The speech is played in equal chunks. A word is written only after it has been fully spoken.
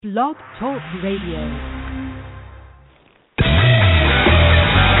Blog Talk Radio.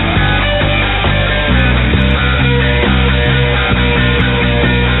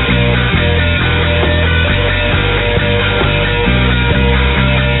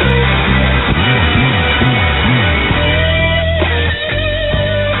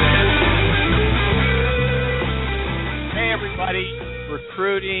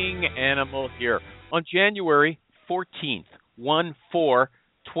 Recruiting Animal here on January 14th,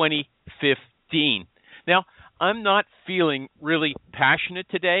 1/4/2015. Now, I'm not feeling really passionate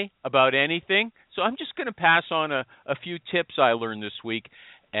today about anything, so I'm just going to pass on a few tips I learned this week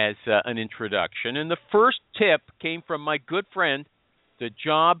as an introduction. And the first tip came from my good friend, the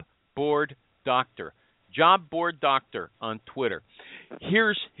Job Board Doctor. Job Board Doctor on Twitter.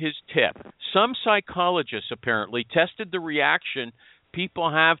 Here's his tip. Some psychologists apparently tested the reaction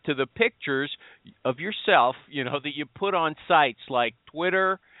people have to the pictures of yourself, that you put on sites like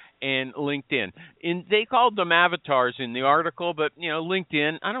Twitter and LinkedIn. And they called them avatars in the article, but,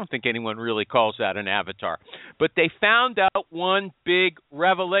 LinkedIn, I don't think anyone really calls that an avatar. But they found out one big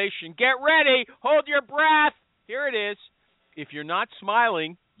revelation. Get ready. Hold your breath. Here it is. If you're not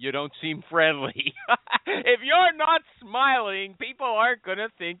smiling, you don't seem friendly. If you're not smiling, people aren't going to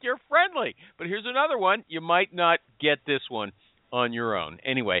think you're friendly. But here's another one. You might not get this one on your own.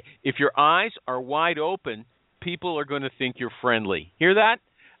 Anyway, if your eyes are wide open, people are going to think you're friendly. Hear that?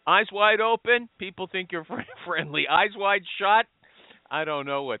 Eyes wide open, people think you're friendly. Eyes wide shut, I don't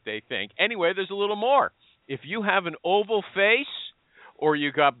know what they think. Anyway, there's a little more. If you have an oval face, or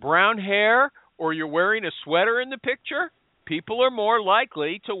you got brown hair, or you're wearing a sweater in the picture, people are more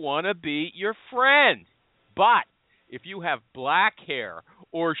likely to want to be your friend. But if you have black hair,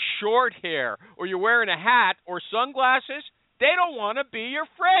 or short hair, or you're wearing a hat or sunglasses, they don't want to be your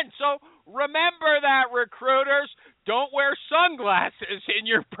friend. So remember that, recruiters. Don't wear sunglasses in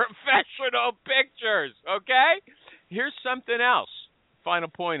your professional pictures, okay? Here's something else. Final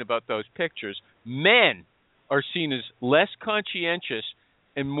point about those pictures. Men are seen as less conscientious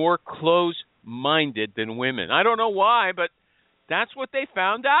and more close-minded than women. I don't know why, but that's what they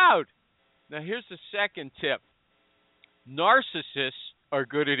found out. Now, here's the second tip. Narcissists are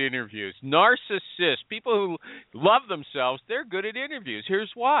good at interviews. Narcissists, people who love themselves, they're good at interviews.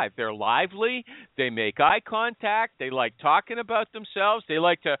 Here's why. They're lively. They make eye contact. They like talking about themselves. They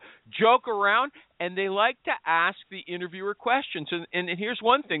like to joke around, and they like to ask the interviewer questions. And here's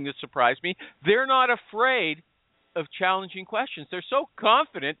one thing that surprised me. They're not afraid of challenging questions. They're so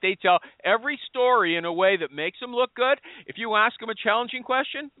confident they tell every story in a way that makes them look good. If you ask them a challenging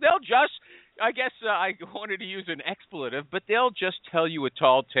question, they'll just, I wanted to use an expletive, but they'll just tell you a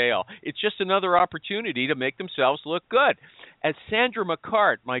tall tale. It's just another opportunity to make themselves look good. As Sandra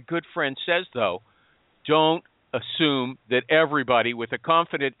McCart, my good friend, says, though, don't assume that everybody with a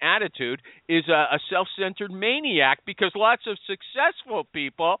confident attitude is a self-centered maniac, because lots of successful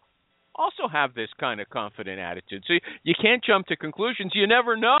people also have this kind of confident attitude. So you can't jump to conclusions. You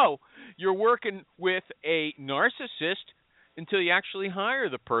never know. You're working with a narcissist until you actually hire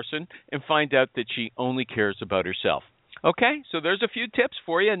the person and find out that she only cares about herself. Okay, so there's a few tips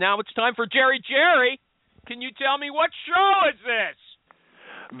for you. Now it's time for Jerry. Jerry, can you tell me what show is this?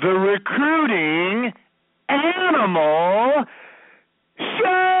 The Recruiting Animal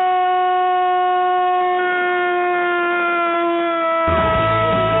Show!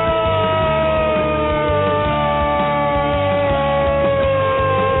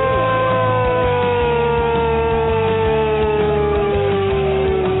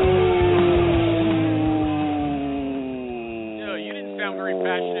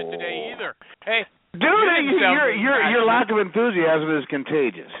 Hey, dude, your lack of enthusiasm is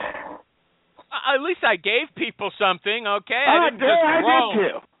contagious. At least I gave people something, okay? I did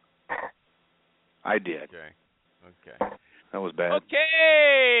too. I did. Okay. That was bad.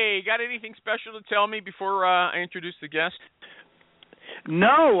 Okay. Got anything special to tell me before I introduce the guest?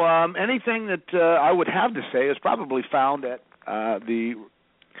 No. Anything that I would have to say is probably found at the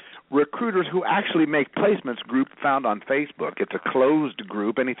Recruiters Who Actually Make Placements group found on Facebook. It's a closed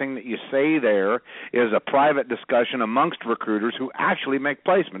group. Anything that you say there is a private discussion amongst recruiters who actually make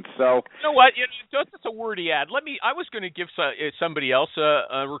placements. So, you know what? That's a wordy ad. I was going to give somebody else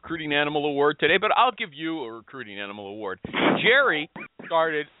a recruiting animal award today, but I'll give you a recruiting animal award. Jerry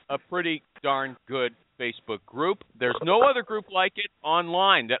started a pretty darn good Facebook group. There's no other group like it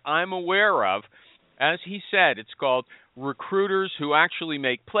online that I'm aware of. As he said, it's called Recruiters Who Actually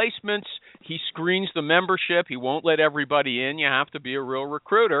Make Placements. He screens the membership. He won't let everybody in. You have to be a real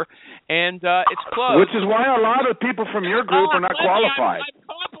recruiter. And it's closed. Which is why a lot of people from your group are not qualified. I'm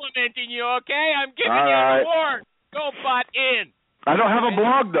complimenting you, okay? I'm giving you an award. Go butt in. I don't have a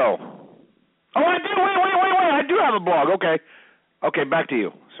blog, though. Oh, I do. Wait. I do have a blog. Okay, back to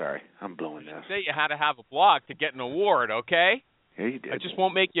you. Sorry, I'm blowing this. Say you had to have a blog to get an award, okay? Yeah, you did. I just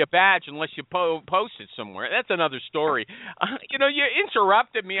won't make you a badge unless you post it somewhere. That's another story. You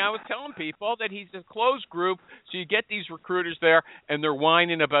interrupted me. I was telling people that he's a closed group, so you get these recruiters there, and they're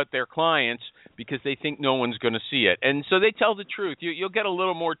whining about their clients because they think no one's going to see it. And so they tell the truth. You'll get a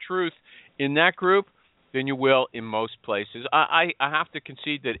little more truth in that group than you will in most places. I have to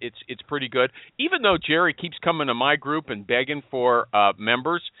concede that it's pretty good. Even though Jerry keeps coming to my group and begging for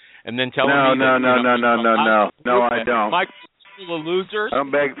members and then telling me No, I don't. My full of losers. I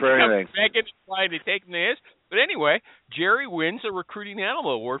don't beg for anything. Begging and trying to take them to his. But anyway, Jerry wins a Recruiting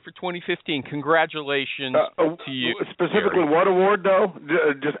Animal Award for 2015. Congratulations to you. Specifically, Jerry. What award, though?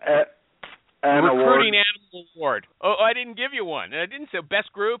 Just an Recruiting award? Animal Award. Oh, I didn't give you one. I didn't say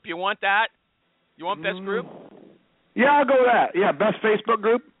best group. You want that? You want best group? Yeah, I'll go with that. Yeah, best Facebook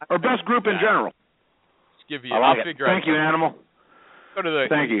group or best group in general. Let's give you. I'll figure out. Thank you, Animal. Go to the.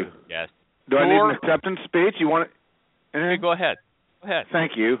 Thank you. Yes. Do I need an acceptance speech? You want it? Okay, go ahead.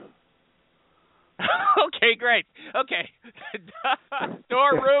 Thank you. Okay, great. Okay.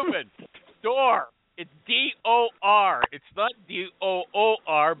 Dor Rubin. Dor. It's D-O-R. It's not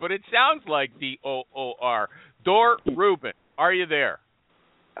D-O-O-R, but it sounds like D-O-O-R. Dor Rubin. Are you there?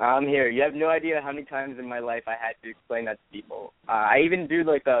 I'm here. You have no idea how many times in my life I had to explain that to people. I even do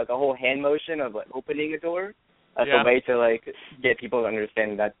like the whole hand motion of like opening a door as a way to like get people to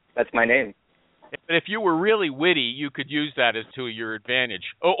understand that that's my name. But if you were really witty, you could use that as to your advantage.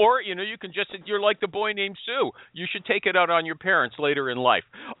 Or you can just, you're like the boy named Sue. You should take it out on your parents later in life.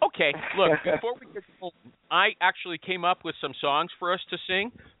 Okay, look, before we get going, I actually came up with some songs for us to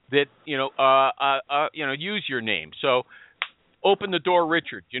sing that, use your name. So, Open the Door,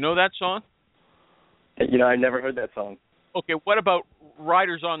 Richard. Do you know that song? I've never heard that song. Okay, what about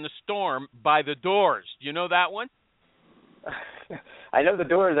Riders on the Storm by The Doors? Do you know that one? I know The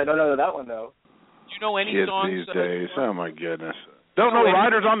Doors. I don't know that one, though. Do you know any songs? These days. Oh, my goodness. Don't know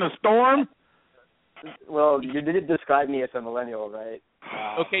Riders on the Storm? Well, you did describe me as a millennial, right?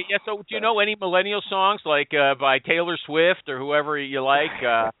 Okay, yeah, so do you know any millennial songs like by Taylor Swift or whoever you like,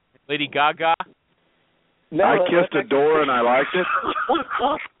 Lady Gaga? No, I kissed a door and I liked it.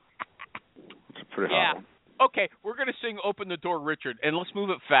 It's a pretty hot one. Okay, we're going to sing Open the Door, Richard, and let's move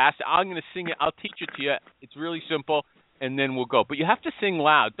it fast. I'm going to sing it. I'll teach it to you. It's really simple, and then we'll go. But you have to sing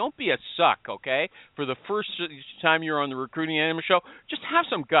loud. Don't be a suck, okay? For the first time you're on the Recruiting Animal Show, just have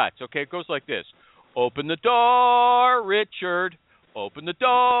some guts, okay? It goes like this. Open the door, Richard. Open the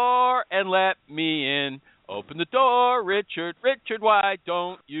door and let me in. Open the door, Richard. Richard, why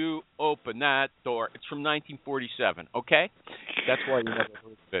don't you open that door? It's from 1947, okay? That's why you never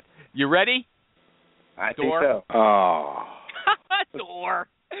heard of it. You ready? I door? think so. Oh. Door.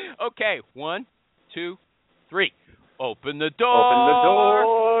 Okay, 1, 2, 3. Open the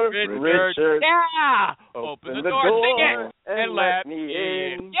door. Open the door, Richard. Yeah. Open the door. Sing it. And let me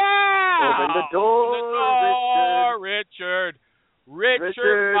in. Yeah. Open the door, Richard.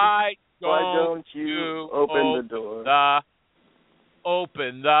 Richard, why don't you open the door?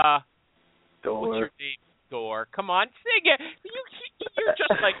 Open the door. What's your name? Door. Come on, sing it. You're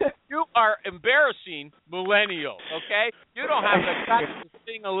just like, you are embarrassing millennials, okay? You don't have the guts to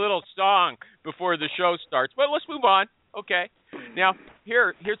sing a little song before the show starts. But let's move on, okay? Now,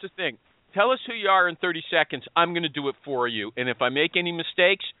 here's the thing. Tell us who you are in 30 seconds. I'm going to do it for you. And if I make any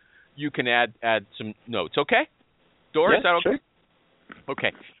mistakes, you can add some notes, okay? Dor, is that okay? Sure.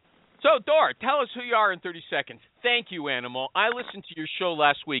 Okay. So, Dor, tell us who you are in 30 seconds. Thank you, Animal. I listened to your show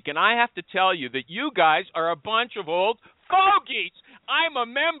last week, and I have to tell you that you guys are a bunch of old fogies. I'm a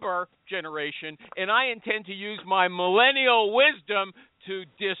member generation, and I intend to use my millennial wisdom to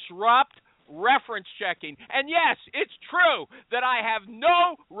disrupt reference checking. And yes, it's true that I have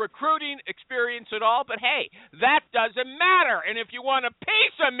no recruiting experience at all, but hey, that doesn't matter. And if you want a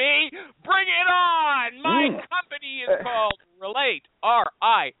piece of me, bring it on. My company is called Rillate,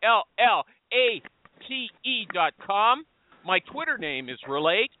 RILLATE.com. My Twitter name is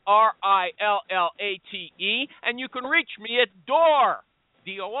Rillate, RILLATE, and you can reach me at DOR,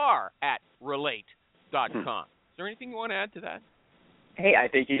 D-O-R, at Rillate.com. Is there anything you want to add to that? Hey, I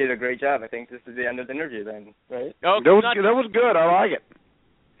think you did a great job. I think this is the end of the interview then, right? That was good. I like it.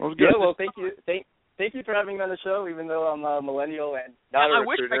 That was good. Yeah, well, thank you. Thank you for having me on the show, even though I'm a millennial and not a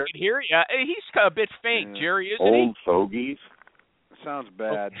recruiter. I wish I could hear you. He's a bit faint, Jerry, isn't he? Old fogies. Sounds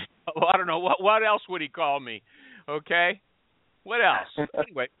bad. Oh, I don't know. What else would he call me? Okay? What else?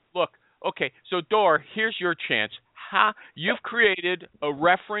 Anyway, look. Okay, so Dor, here's your chance. You've created a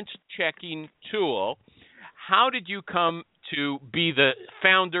reference checking tool. How did you come to be the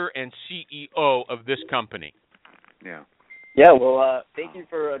founder and CEO of this company. Yeah. Yeah, well, thank you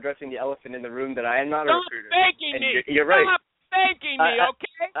for addressing the elephant in the room that I am not a recruiter. Stop thanking me. You're right. Stop thanking me,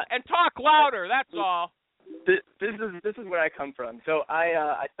 okay? And talk louder. That's all. This is where I come from. So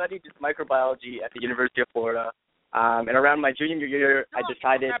I studied microbiology at the University of Florida, and around my junior year, I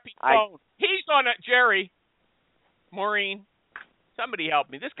decided He's on it, Jerry. Maureen. Somebody help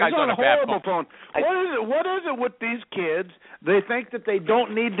me. This guy's on a bad horrible phone. What is it with these kids? They think that they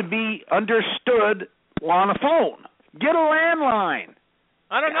don't need to be understood on a phone. Get a landline.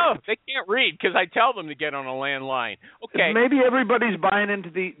 I don't know. They can't read because I tell them to get on a landline. Okay. Maybe everybody's buying into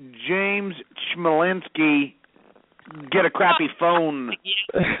the James Chmielewski get a crappy phone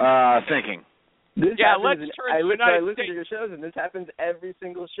thinking. Let's turn. I listen to your shows, and this happens every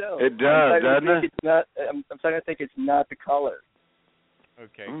single show. It does, doesn't it? I'm starting to think it's not the color.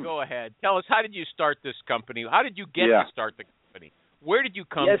 Okay, go ahead. Tell us, how did you start this company? How did you get to start the company? Where did you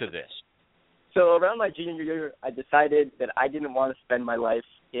come to this? So around my junior year, I decided that I didn't want to spend my life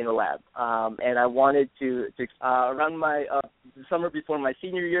in a lab, and I wanted to around my the summer before my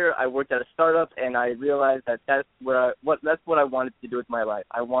senior year, I worked at a startup, and I realized that that's what I wanted to do with my life.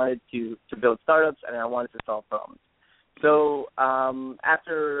 I wanted to build startups, and I wanted to solve problems. So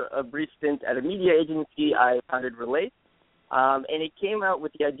after a brief stint at a media agency, I founded Rillate. And it came out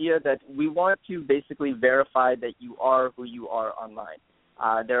with the idea that we want to basically verify that you are who you are online.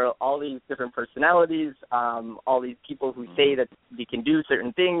 There are all these different personalities, all these people who say that they can do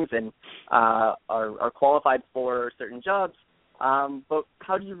certain things and are qualified for certain jobs. But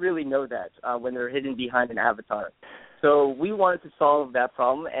how do you really know that when they're hidden behind an avatar? So we wanted to solve that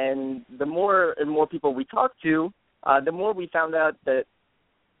problem, and the more and more people we talked to, the more we found out that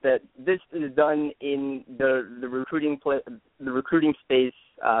this is done in the recruiting space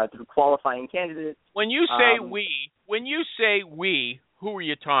through qualifying candidates. When you say we, who are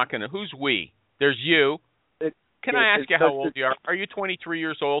you talking to? Who's we? There's you. Can I ask you how old you are? Are you 23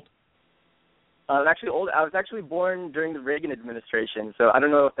 years old? I'm actually old. I was actually born during the Reagan administration, so I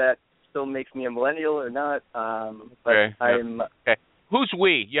don't know if that still makes me a millennial or not. But I'm. Okay. Who's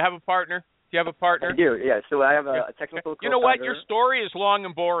we? You have a partner? Do you have a partner? I do, yeah. So I have a technical co-founder. You know what? Your story is long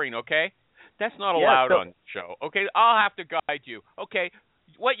and boring, okay? That's not allowed on the show, okay? I'll have to guide you. Okay,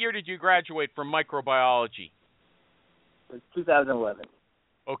 what year did you graduate from microbiology? It was 2011.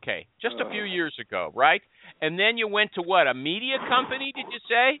 Okay, just a few years ago, right? And then you went to what, a media company, did you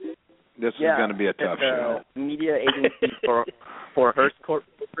say? This is going to be a tough show. Media agency for Hearst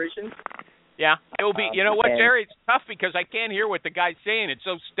Corporation. Yeah, it will be. You know what, Jerry? It's tough because I can't hear what the guy's saying. It's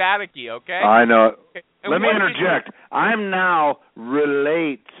so staticky. Okay. I know. Okay. Let me interject. I'm now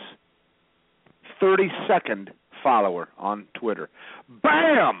Rillate's 32nd follower on Twitter.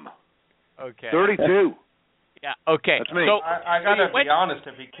 Bam. Okay. 32. Yeah. Okay. That's me. So I gotta be honest.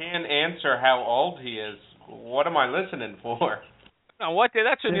 If he can't answer how old he is, what am I listening for? No, what?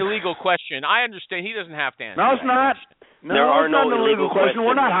 That's an illegal question. I understand. He doesn't have to answer. No, it's not. No, there are it's not no an illegal question.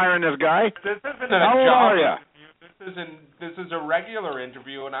 We're not hiring this guy. This isn't How old are you? This is a regular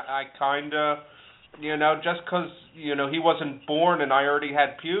interview, and I kind of, just because he wasn't born and I already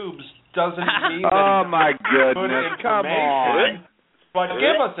had pubes doesn't mean that. Oh my goodness! Come on. But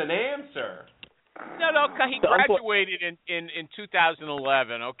give us an answer. No, he graduated in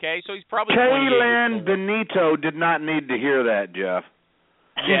 2011. Okay, so he's probably. Kaylin Benito did not need to hear that, Jeff.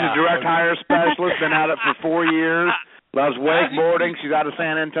 She's a direct hire specialist. Been at it for 4 years. Loves wakeboarding. She's out of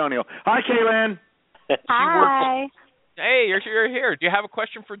San Antonio. Hi, Kaylin. Hi. Hey, you're here. Do you have a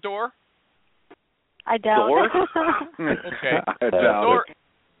question for Dor? I don't. Dor? Okay.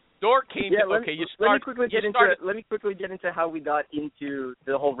 Dor came. Let me quickly get into how we got into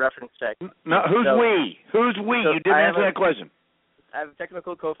the whole reference check. No, who's we? Who's we? So you didn't answer that question. I have a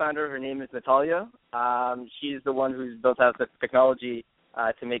technical co-founder. Her name is Natalia. She's the one who's built out the technology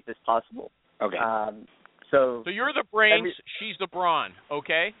to make this possible. Okay. So you're the brains, she's the brawn,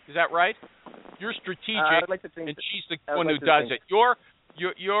 okay? Is that right? You're strategic, and she's the one who does it.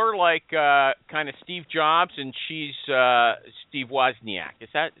 You're like kind of Steve Jobs, and she's Steve Wozniak. Is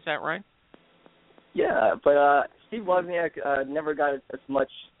that right? Yeah, but Steve Wozniak never got as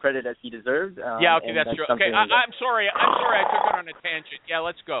much credit as he deserved. Okay, that's true. Okay, I'm sorry I took it on a tangent. Yeah,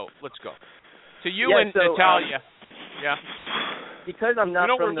 let's go. To you and Natalia. Yeah. Because I'm not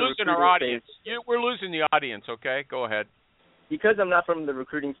from the recruiting our audience. We're losing the audience, okay? Go ahead. Because I'm not from the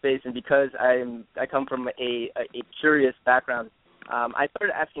recruiting space, and because I come from a curious background, I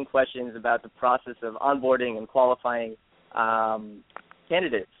started asking questions about the process of onboarding and qualifying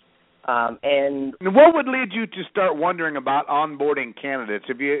candidates. And what would lead you to start wondering about onboarding candidates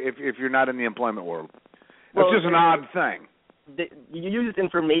if you're not in the employment world? It's just an odd thing. you use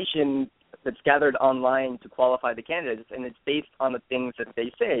information that's gathered online to qualify the candidates, and it's based on the things that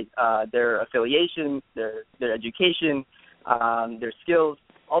they say, their affiliation, their education, their skills.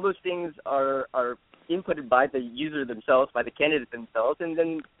 All those things are inputted by the user themselves, by the candidate themselves, and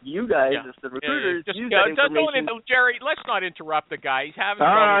then you guys, as the recruiters, use that information. Jerry, let's not interrupt the guy. He's having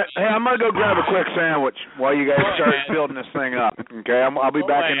All trouble. right. Hey, I'm going to go grab a quick sandwich while you guys start building this thing up. Okay, I'll be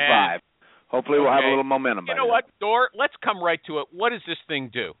back in 5. Hopefully we'll have a little momentum. You know what, Dor? Let's come right to it. What does this thing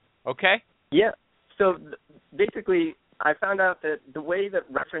do? Okay? Yeah. So basically, I found out that the way that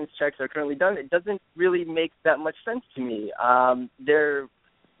reference checks are currently done, it doesn't really make that much sense to me.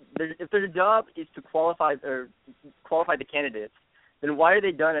 If their job is to qualify the candidates, then why are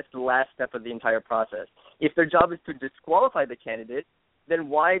they done as the last step of the entire process? If their job is to disqualify the candidate, then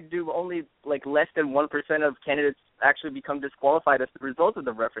why do only less than 1% of candidates actually become disqualified as the result of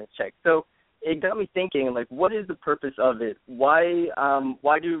the reference check? So it got me thinking, what is the purpose of it? Why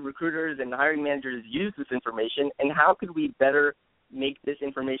do recruiters and hiring managers use this information, and how could we better make this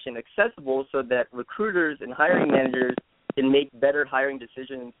information accessible so that recruiters and hiring managers can make better hiring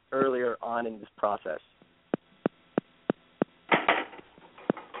decisions earlier on in this process?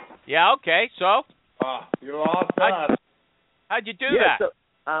 Yeah, okay, so? You're all done. How'd you do that?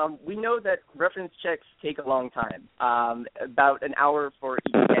 So, we know that reference checks take a long time, about an hour for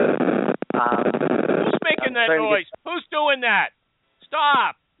each candidate. Who's making that noise? Who's doing that?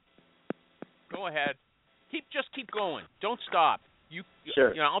 Stop. Go ahead. Just keep going. Don't stop.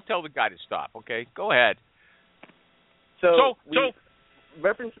 Sure. I'll tell the guy to stop, okay? Go ahead. So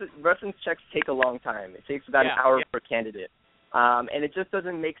reference checks take a long time. It takes about an hour per candidate. And it just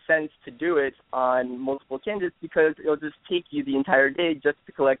doesn't make sense to do it on multiple candidates because it'll just take you the entire day just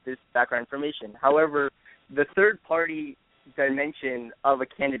to collect this background information. However, the third-party dimension of a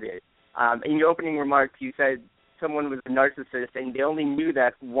candidate, in your opening remarks, you said someone was a narcissist and they only knew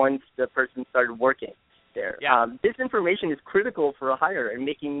that once the person started working there. Yeah. This information is critical for a hire and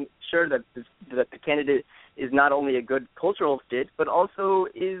making sure that the candidate is not only a good cultural fit, but also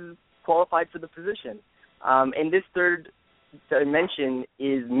is qualified for the position. And this third dimension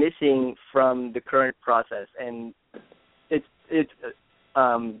is missing from the current process, and it's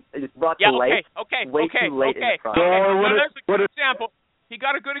brought to light way too late in the process. There's a good example. He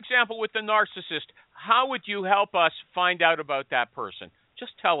got a good example with the narcissist. How would you help us find out about that person?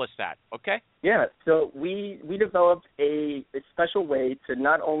 Just tell us that, okay? Yeah, so we developed a special way to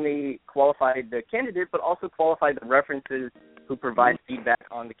not only qualify the candidate, but also qualify the references who provide feedback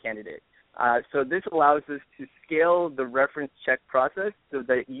on the candidate. So this allows us to scale the reference check process so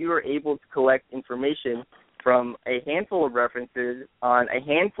that you are able to collect information from a handful of references on a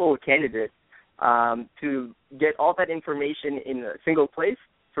handful of candidates to get all that information in a single place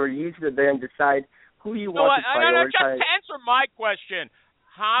for you to then decide who you want to prioritize. Just answer my question.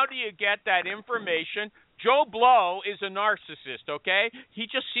 How do you get that information? Joe Blow is a narcissist, okay? He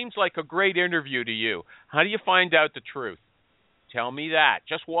just seems like a great interview to you. How do you find out the truth? Tell me that.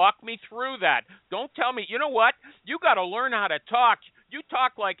 Just walk me through that. Don't tell me. You know what? You got to learn how to talk. You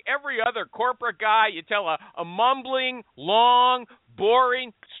talk like every other corporate guy. You tell a mumbling, long,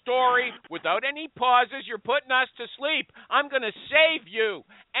 boring story without any pauses. You're putting us to sleep. I'm going to save you.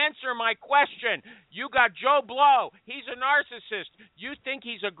 Answer my question. You got Joe Blow. He's a narcissist. You think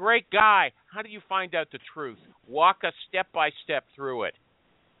he's a great guy. How do you find out the truth? Walk us step by step through it.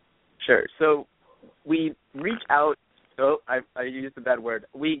 Sure. So we reach out. Oh, I used a bad word.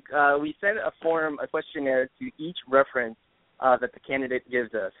 We send a questionnaire to each reference that the candidate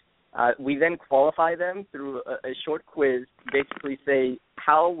gives us. We then qualify them through a short quiz, basically say,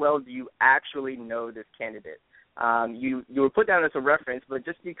 how well do you actually know this candidate? You were put down as a reference, but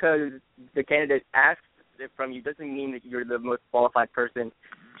just because the candidate asks it from you doesn't mean that you're the most qualified person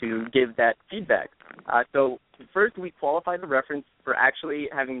to give that feedback. So first we qualify the reference for actually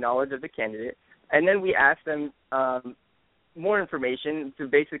having knowledge of the candidate, and then we ask them more information to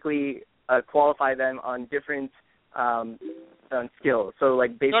basically qualify them on different skills. So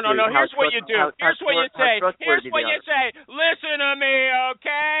basically, no. Here's what you do. Here's what you say. Listen to me,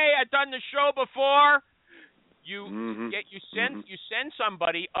 okay? I've done the show before. You send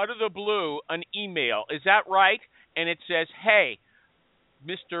somebody out of the blue an email. Is that right? And it says, "Hey,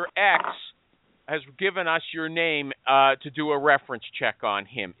 Mr. X has given us your name to do a reference check on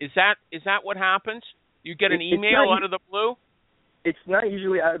him." Is that what happens? You get an email out of the blue? It's not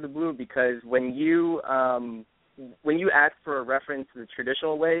usually out of the blue because when you ask for a reference the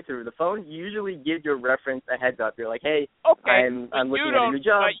traditional way through the phone, you usually give your reference a heads up. You're like, hey, I'm looking at a new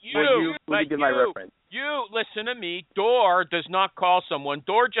job. Will you give my reference? You listen to me. Dor does not call someone.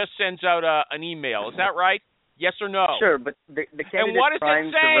 Dor just sends out an email. Is that right? Yes or no? Sure, but the candidate and what does it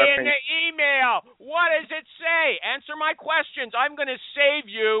primes say the in reference. the email? What does it say? Answer my questions. I'm going to save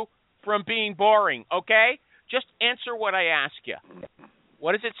you from being boring, okay? Just answer what I ask you.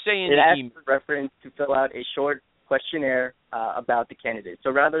 What does it say in the email? It asks the reference to fill out a short questionnaire about the candidate. So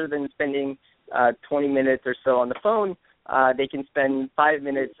rather than spending 20 minutes or so on the phone, they can spend 5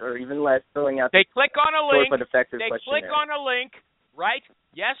 minutes or even less filling out They click on a link. short but effective They questionnaire. click on a link, right?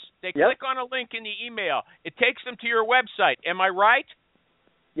 Yes? They click on a link in the email. It takes them to your website. Am I right?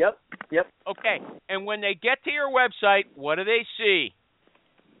 Yep. Okay. And when they get to your website, what do they see?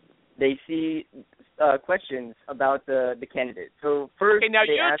 They see questions about the candidate. So first, okay, now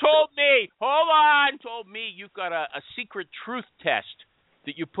you told me you've got a secret truth test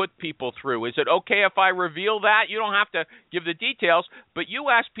that you put people through. Is it okay if I reveal that? You don't have to give the details, but you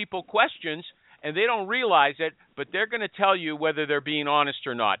ask people questions and they don't realize it, but they're going to tell you whether they're being honest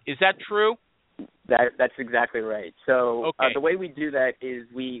or not. Is that true? That's exactly right. So the way we do that is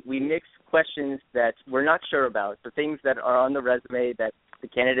we mix questions that we're not sure about, the things that are on the resume that the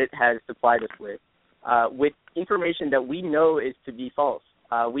candidate has supplied us with information that we know is to be false.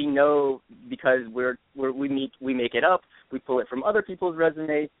 We know because we make it up. We pull it from other people's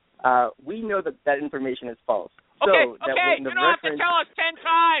resumes. We know that information is false. Okay, so that you don't have to tell us 10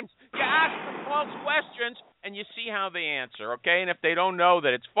 times. You ask them false questions, and you see how they answer, okay? And if they don't know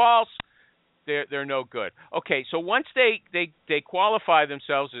that it's false, they're no good. Okay, so once they qualify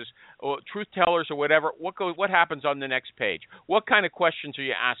themselves as truth tellers or whatever, what happens on the next page? What kind of questions are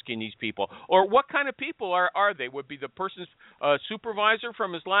you asking these people? Or what kind of people are they? Would be the person's supervisor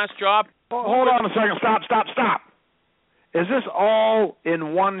from his last job? Hold on a second. Stop. Is this all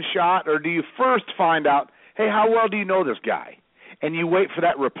in one shot, or do you first find out, hey, how well do you know this guy? And you wait for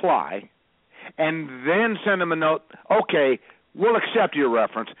that reply, and then send them a note, okay, we'll accept your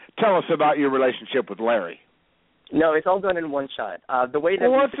reference. Tell us about your relationship with Larry. No, it's all done in one shot. The way that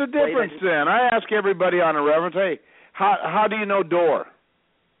what's the difference then? I ask everybody on a reference, hey, how do you know Dorr?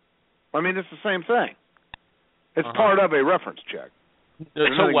 I mean, it's the same thing. It's part of a reference check. So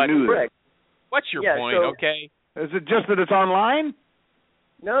what? Correct. What's your point, okay? Is it just that it's online?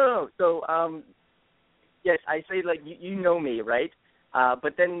 No. So, yes, I say, like, you know me, right?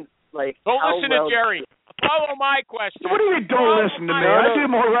 But then, like, don't listen to Jerry. Follow my question. What do you mean don't listen to me? I do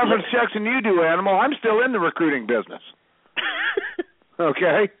more reference checks than you do, Animal. I'm still in the recruiting business.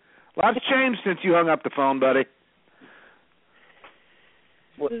 Okay? Lots changed since you hung up the phone, buddy.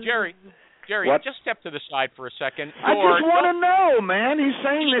 Jerry, what? Just step to the side for a second. I just want to know, man. He's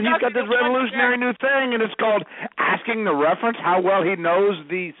saying that he's got this revolutionary new thing, and it's called asking the reference how well he knows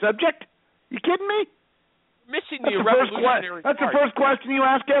the subject. You kidding me? Missing the revolutionary That's the first question you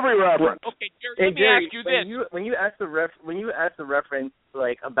ask every reference. Okay, Jerry, let me ask you this. When you ask the reference,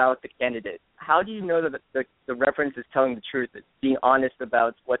 like, about the candidate, how do you know that the reference is telling the truth, it's being honest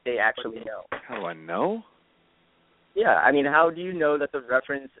about what they actually know? How do I know? Yeah, I mean, how do you know that the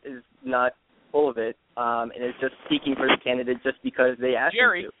reference is not full of it, and is just speaking for the candidate just because they asked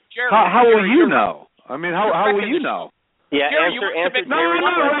him to? Jerry, how will you know? I mean, how will you know? Yeah, Jerry, answer No, I'm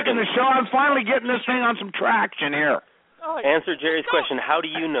not wrecking the show. I'm finally getting this thing on some traction here. Answer Jerry's question. How do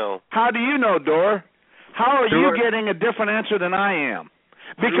you know? How do you know, Dorr? How are you getting a different answer than I am?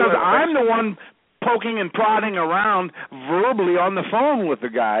 Because I'm the one poking and prodding around verbally on the phone with the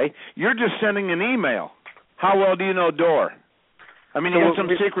guy. You're just sending an email. How well do you know Dorr? I mean, you have some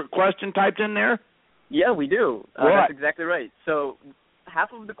secret question typed in there? Yeah, we do. That's exactly right. So half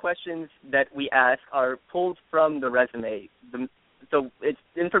of the questions that we ask are pulled from the resume. So it's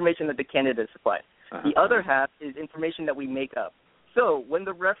information that the candidate supplied. The other half is information that we make up. So when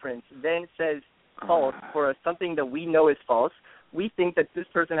the reference then says false for something that we know is false, we think that this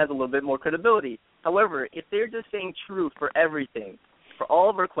person has a little bit more credibility. However, if they're just saying true for everything, for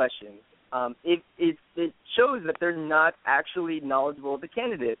all of our questions, it shows that they're not actually knowledgeable of the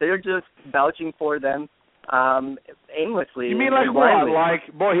candidate. They're just vouching for them aimlessly. You mean like what?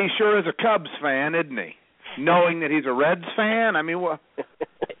 Like, boy, he sure is a Cubs fan, isn't he? Knowing that he's a Reds fan? I mean, what?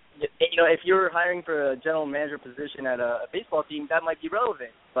 You know, if you're hiring for a general manager position at a baseball team, that might be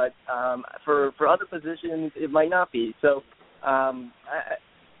relevant. But for other positions, it might not be. So,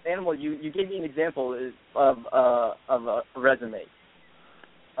 Animal, you gave me an example of a resume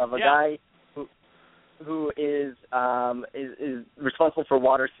of a guy who is responsible for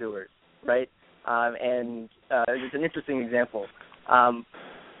water sewers, right? And it's an interesting example.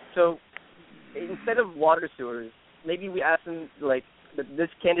 So instead of water sewers, maybe we ask them, like, this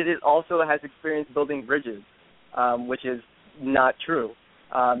candidate also has experience building bridges, which is not true.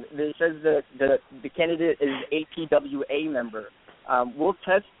 It says that the candidate is an APWA member, we'll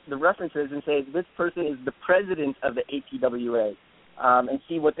test the references and say this person is the president of the APWA, and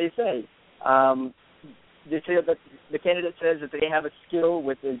see what they say. They say that the candidate says that they have a skill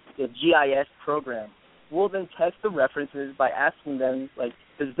with the GIS program. We'll then test the references by asking them, like,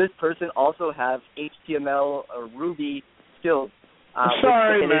 does this person also have HTML or Ruby skills?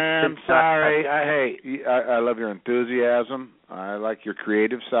 Sorry, man. Sorry. I love your enthusiasm. I like your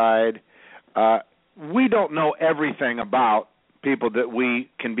creative side. We don't know everything about people that we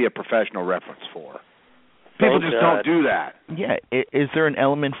can be a professional reference for. People just don't do that. Yeah. Is there an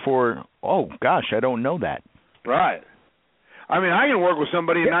element for, oh, gosh, I don't know that? Right. I mean, I can work with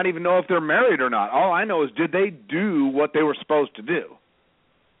somebody and not even know if they're married or not. All I know is, did they do what they were supposed to do?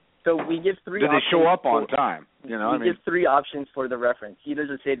 So we give three options. Did they show up on time? You know, we give three options for the reference. Either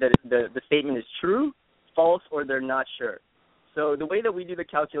to say that the statement is true, false, or they're not sure. So the way that we do the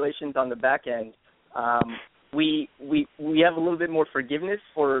calculations on the back end, we have a little bit more forgiveness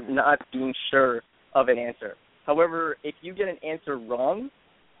for not being sure of an answer. However, if you get an answer wrong,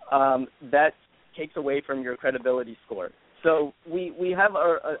 that takes away from your credibility score. So we have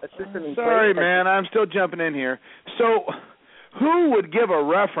a system in place. Sorry, man, I'm still jumping in here. So who would give a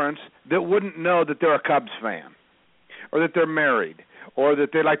reference that wouldn't know that they're a Cubs fan, or that they're married, or that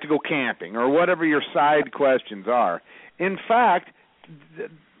they like to go camping, or whatever your side questions are? In fact,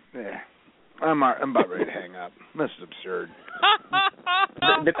 I'm about ready to hang up. This is absurd.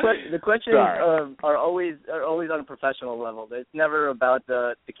 The questions are always on a professional level. It's never about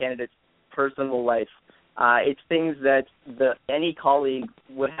the candidate's personal life. It's things that any colleague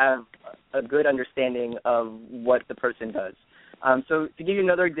would have a good understanding of what the person does. So to give you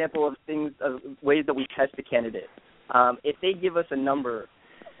another example of ways that we test a candidate, if they give us a number,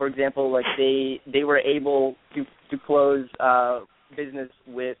 for example, like they were able to close business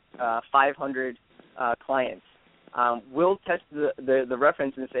with 500 clients, we'll test the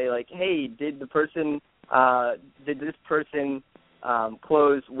reference and say, like, hey, did this person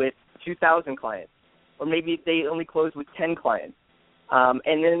close with 2,000 clients? Or maybe they only closed with 10 clients.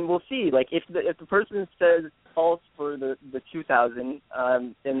 And then we'll see, like, if the person says false for the 2,000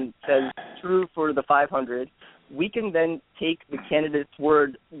 and says true for the 500, we can then take the candidate's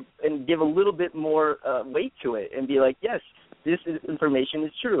word and give a little bit more weight to it and be like, yes, this information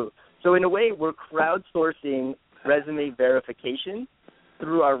is true. So in a way, we're crowdsourcing resume verification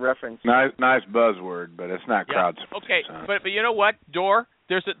through our reference. Nice buzzword, but it's not crowdsourcing. Okay, but you know what, Dor?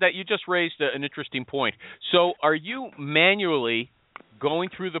 That you just raised an interesting point. So are you manually going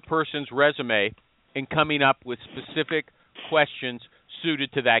through the person's resume and coming up with specific questions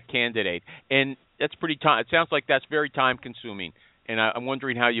suited to that candidate? And that's pretty time. It sounds like that's very time consuming. And I'm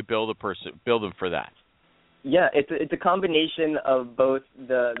wondering how you build them for that. Yeah, it's a combination of both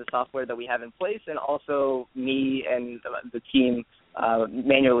the software that we have in place and also me and the team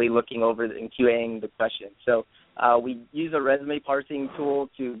manually looking over and QAing the questions. So we use a resume parsing tool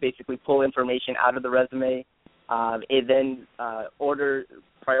to basically pull information out of the resume. It then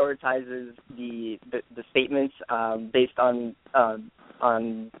prioritizes the statements based on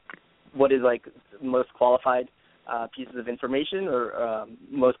what is like most qualified pieces of information or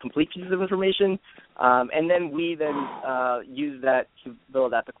most complete pieces of information, and then we use that to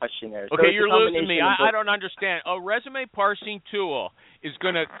build out the questionnaire. Okay, so you're losing me. I don't understand. A resume parsing tool is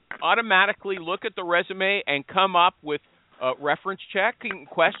going to automatically look at the resume and come up with reference checking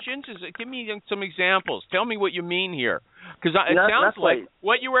questions? Give me some examples. Tell me what you mean here. Because it sounds like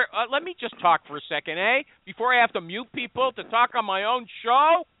what you were let me just talk for a second, before I have to mute people to talk on my own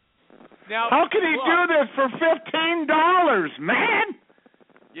show. Now, how can he do this for $15, man?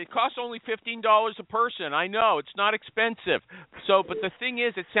 It costs only $15 a person. I know, it's not expensive. So, but the thing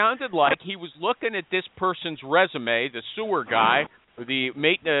is, it sounded like he was looking at this person's resume, the sewer guy, or the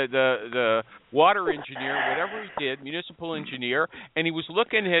water engineer, whatever he did, municipal engineer, and he was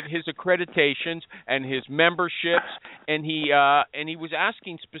looking at his accreditations and his memberships, and he was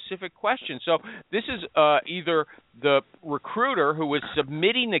asking specific questions. So this is either the recruiter who was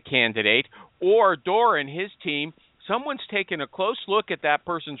submitting the candidate or Dor and his team. Someone's taking a close look at that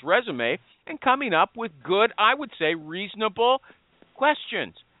person's resume and coming up with good, I would say, reasonable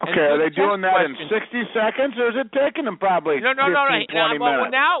questions. Okay, are they doing that in 60 seconds, or is it taking them probably 15, 20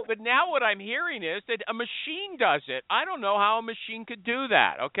 minutes? But now what I'm hearing is that a machine does it. I don't know how a machine could do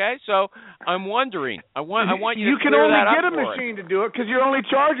that, okay? So I'm wondering. I want you to clear that up. You can only get a machine to do it because you're only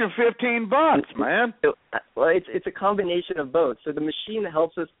charging $15, man. Well, it's a combination of both. So the machine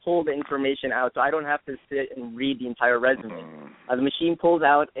helps us pull the information out, so I don't have to sit and read the entire resume. The machine pulls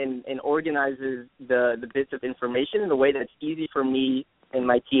out and organizes the bits of information in a way that's easy for me and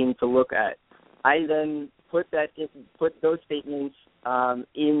my team to look at. I then put those statements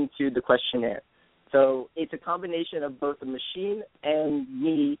into the questionnaire. So it's a combination of both the machine and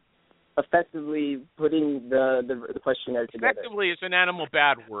me effectively putting the questionnaire together. Effectively is an animal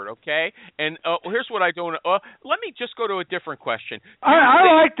bad word, okay? And here's what I don't. Let me just go to a different question.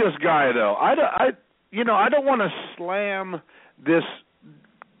 I like this guy though. I don't want to slam this.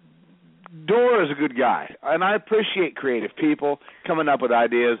 Dora is a good guy, and I appreciate creative people coming up with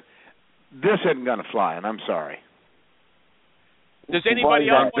ideas. This isn't going to fly, and I'm sorry. Does anybody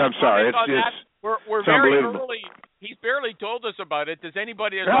else? I'm sorry. It's we're very early. He's barely told us about it. Does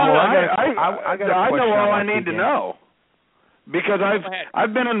anybody else? I know all I need to know because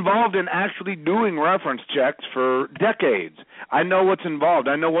I've been involved in actually doing reference checks for decades. I know what's involved.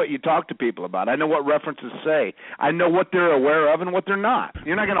 I know what you talk to people about. I know what references say. I know what they're aware of and what they're not.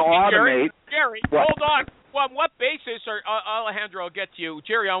 You're not going to automate. Jerry, hold on. Well, on what basis Alejandro, I'll get to you.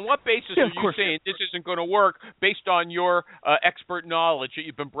 Jerry, on what basis are you saying this isn't going to work based on your expert knowledge that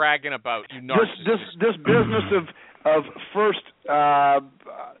you've been bragging about, you narcissist? This business of first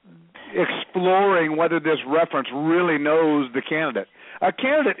exploring whether this reference really knows the candidate. A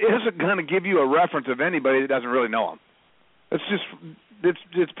candidate isn't going to give you a reference of anybody that doesn't really know him.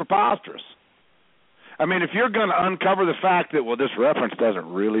 It's preposterous. I mean, if you're going to uncover the fact that, well, this reference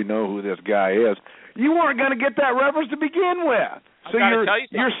doesn't really know who this guy is, you weren't going to get that reference to begin with. So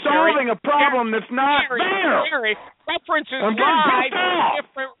you're solving a problem that's not there. Jerry, references lie for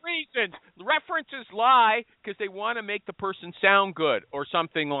different reasons. References lie because they want to make the person sound good or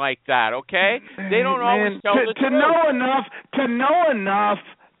something like that, okay? They don't always tell the truth. To know enough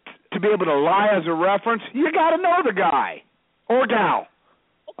to be able to lie as a reference, you got to know the guy or gal.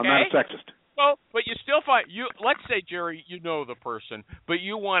 Okay. I'm not a sexist. Well, but you still find let's say, Jerry, you know the person, but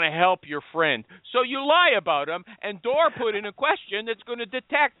you want to help your friend, so you lie about him, and Dora put in a question that's going to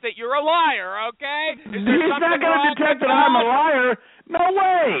detect that you're a liar. Okay? He's not going to detect that I'm a liar. No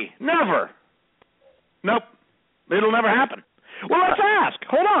way. Never. Nope. It'll never happen. Well, let's ask.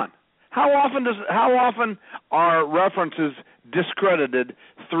 Hold on. How often are references discredited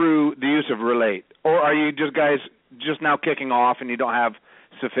through the use of Rillate, or are you guys just now kicking off and you don't have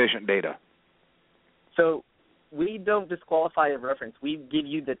sufficient data? So we don't disqualify a reference. We give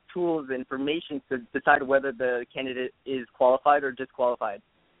you the tools, the information to decide whether the candidate is qualified or disqualified.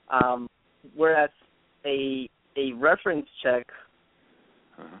 Whereas a reference check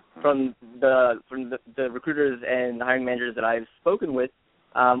from the recruiters and hiring managers that I've spoken with,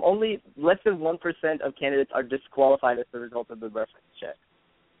 only less than 1% of candidates are disqualified as a result of the reference check.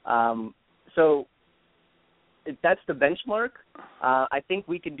 So if that's the benchmark, I think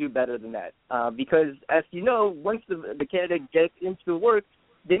we could do better than that. Because, as you know, once the candidate gets into the work,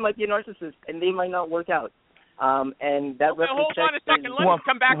 they might be a narcissist and they might not work out. And that reference check. Hold on a second. Let me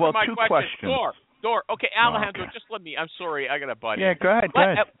come back to my question. Door. Okay, Alejandro, just let me. I'm sorry, I got a buddy. Yeah, go ahead.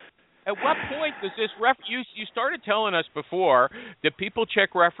 At what point does this you started telling us before that people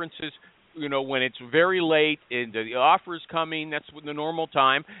check references, when it's very late and the offer's coming, that's the normal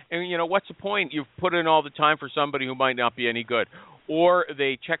time. And, what's the point? You've put in all the time for somebody who might not be any good. Or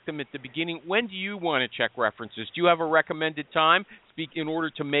they check them at the beginning. When do you want to check references? Do you have a recommended time in order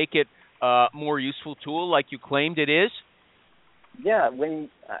to make it a more useful tool like you claimed it is? Yeah, when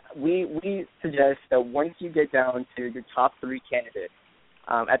we suggest that once you get down to your top 3 candidates,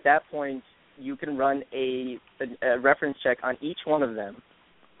 at that point you can run a reference check on each one of them.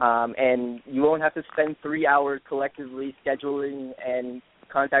 And you won't have to spend 3 hours collectively scheduling and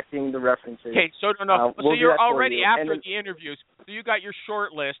contacting the references. Okay, so so you're already after the interviews. So you got your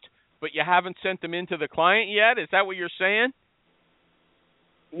short list, but you haven't sent them into the client yet? Is that what you're saying?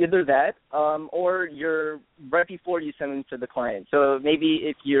 Either that, or you're right before you send them to the client. So maybe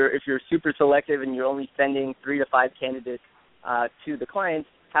if you're super selective and you're only sending 3 to 5 candidates to the client,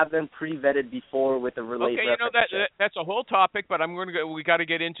 have them pre-vetted before with a Rillate reference check. That's a whole topic, but we got to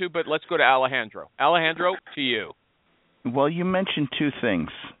get into. But let's go to Alejandro. Alejandro, to you. Well, you mentioned 2 things.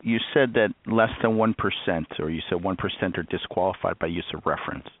 You said that less than 1%, or you said 1% are disqualified by use of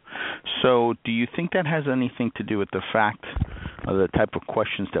reference. So do you think that has anything to do with the fact of the type of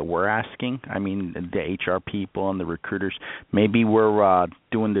questions that we're asking? I mean, the HR people and the recruiters, maybe we're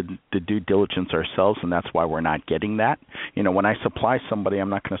doing the due diligence ourselves, and that's why we're not getting that. When I supply somebody, I'm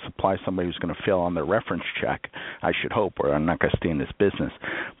not going to supply somebody who's going to fail on their reference check, I should hope, or I'm not going to stay in this business.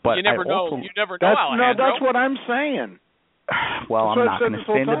 But you never know, Alejandro. No, that's what I'm saying. Well, I'm not going to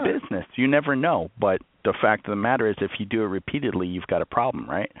stay in the business. You never know. But the fact of the matter is, if you do it repeatedly, you've got a problem,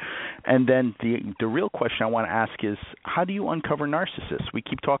 right? And then the real question I want to ask is, how do you uncover narcissists? We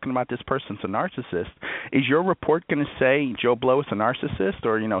keep talking about this person's a narcissist. Is your report going to say Joe Blow is a narcissist,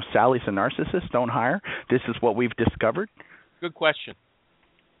 or Sally's a narcissist? Don't hire. This is what we've discovered. Good question.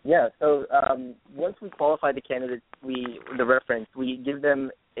 Yeah. So once we qualify the candidate, the reference, we give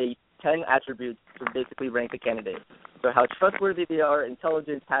them 10 attributes to basically rank the candidate. So how trustworthy they are,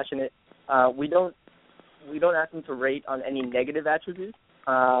 intelligent, passionate. We don't ask them to rate on any negative attributes,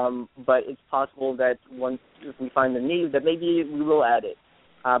 but it's possible that if we find the need, that maybe we will add it.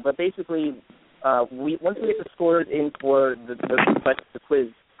 But basically, once we get the scores in for the quiz,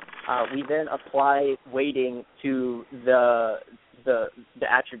 we then apply weighting to the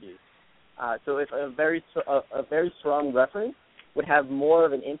attributes. So if a very strong reference would have more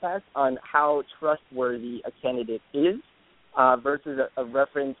of an impact on how trustworthy a candidate is versus a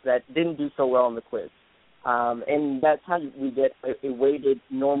reference that didn't do so well on the quiz. And that's how we get a weighted,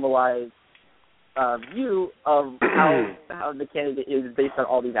 normalized view of how the candidate is based on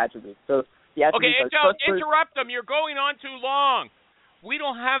all these attributes. So the attributes don't interrupt them. You're going on too long. We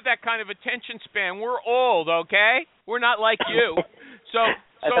don't have that kind of attention span. We're old, okay? We're not like you. So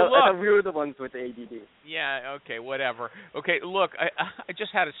I thought we were the ones with the ADD. Yeah, okay, whatever. Okay, look, I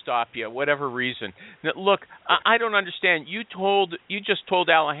just had to stop you, whatever reason. Now, look, I don't understand. You just told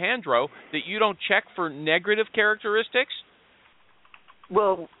Alejandro that you don't check for negative characteristics?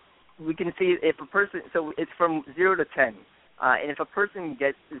 Well, we can see if a person, so it's from 0 to 10. And if a person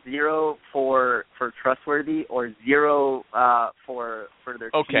gets 0 for trustworthy or 0 for their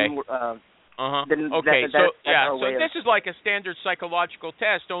team, then so this is like a standard psychological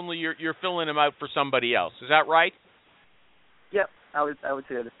test, only you're filling them out for somebody else. Is that right? Yep, I would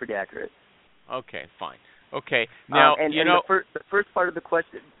say that is pretty accurate. Okay, fine. Okay, now the first part of the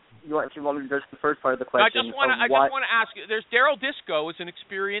question. If you want me to address the first part of the question? I just want to ask you. There's Daryl Disco is an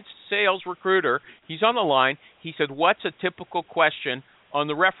experienced sales recruiter. He's on the line. He said, "What's a typical question on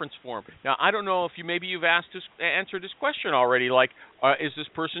the reference form?" Now, I don't know if you've answered this question already. Like, is this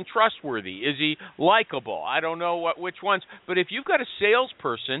person trustworthy? Is he likable? I don't know which ones. But if you've got a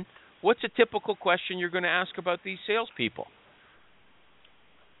salesperson, what's a typical question you're going to ask about these salespeople?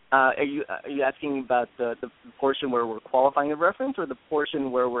 Are you asking about the portion where we're qualifying the reference, or the portion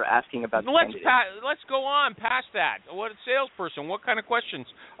where we're asking about the candidate? Let's go on past that. What a salesperson? What kind of questions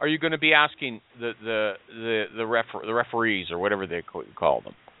are you going to be asking the referees or whatever they call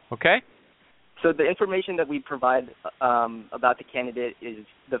them? Okay. So the information that we provide about the candidate is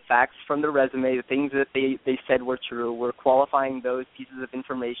the facts from the resume, the things that they said were true. We're qualifying those pieces of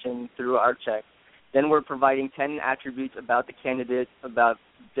information through our check. Then we're providing 10 attributes about the candidate, about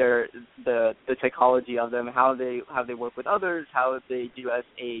the psychology of them, how they work with others, how they do as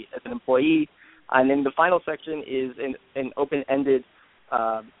an employee, and then the final section is an open-ended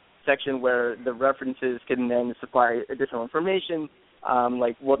section where the references can then supply additional information,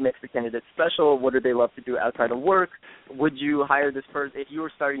 like what makes the candidate special, what do they love to do outside of work, would you hire this person, if you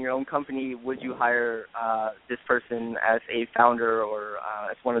were starting your own company, would you hire this person as a founder or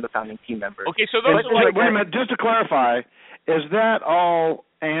as one of the founding team members? Okay, so wait a minute, just to clarify, is that all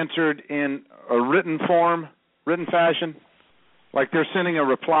answered in a written fashion? Like they're sending a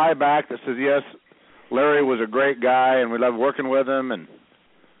reply back that says, yes, Larry was a great guy and we love working with him, and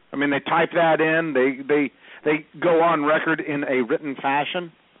I mean they type that in, they go on record in a written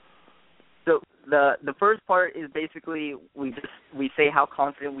fashion? So the first part is basically we say how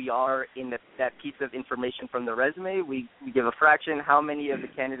confident we are in that piece of information from the resume. We give a fraction, how many of the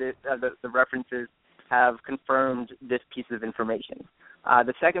candidates, the references have confirmed this piece of information.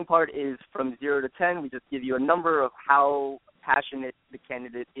 The second part is from 0 to 10. We just give you a number of how passionate the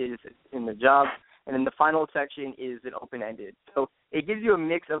candidate is in the job. And then the final section is an open-ended. So it gives you a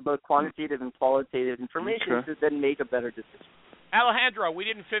mix of both quantitative and qualitative information to then make a better decision. Alejandro, we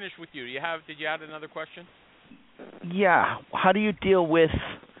didn't finish with you. Did you add another question? Yeah. How do you deal with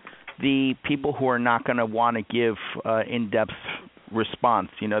the people who are not going to want to give in-depth response?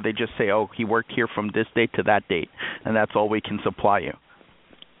 They just say, "Oh, he worked here from this date to that date," and that's all we can supply you.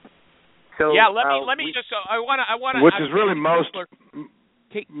 So yeah, let me just. I want to. Which is really most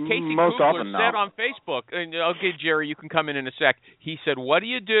Casey most Kugler often said on Facebook, and okay, Jerry, you can come in a sec. He said, "What do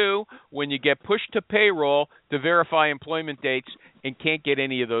you do when you get pushed to payroll to verify employment dates and can't get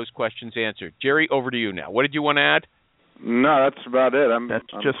any of those questions answered?" Jerry, over to you now. What did you want to add? No, that's about it.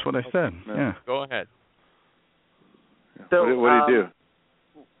 That's just what I said. Yeah. Go ahead. So, what do you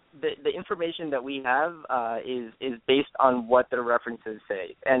do? The information that we have is based on what the references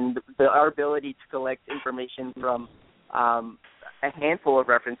say, and our ability to collect information from a handful of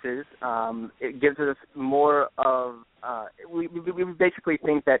references, it gives us more of we basically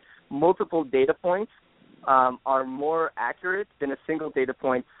think that multiple data points are more accurate than a single data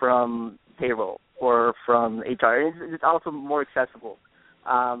point from payroll or from HR. It's also more accessible.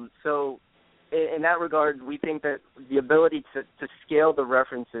 So in that regard, we think that the ability to scale the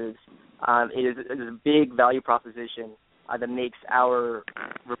references is a big value proposition that makes our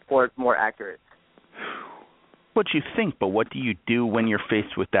report more accurate. What you think, but what do you do when you're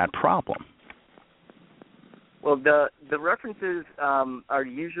faced with that problem? Well, the references are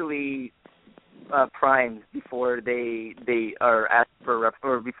usually primed before they are asked for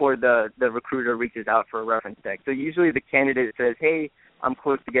or before the recruiter reaches out for a reference check. So usually the candidate says, "Hey, I'm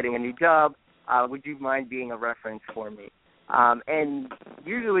close to getting a new job. Would you mind being a reference for me?" And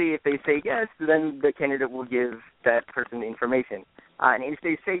usually if they say yes, then the candidate will give that person the information. And if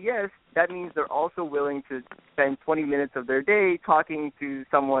they say yes, that means they're also willing to spend 20 minutes of their day talking to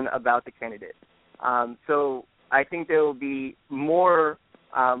someone about the candidate. So I think they will be more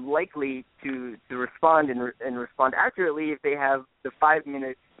likely to respond and respond accurately if they have the 5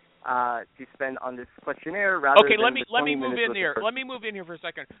 minutes to spend on this questionnaire rather than let me move in here. Let me move in here for a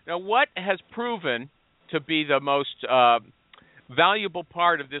second. Now, what has proven to be the most valuable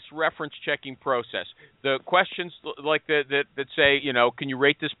part of this reference checking process? The questions like that say, can you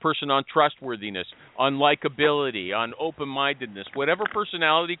rate this person on trustworthiness, on likability, on open-mindedness, whatever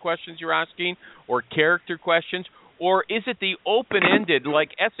personality questions you're asking, or character questions, or is it the open-ended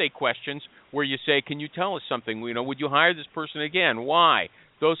like essay questions where you say, can you tell us something? Would you hire this person again? Why?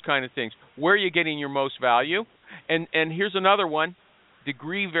 Those kind of things. Where are you getting your most value? And here's another one.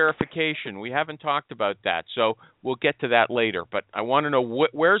 Degree verification. We haven't talked about that, so we'll get to that later. But I want to know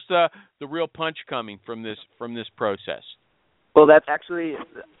where's the real punch coming from this process. Well, I actually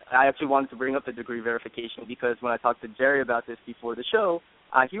wanted to bring up the degree verification because when I talked to Jerry about this before the show,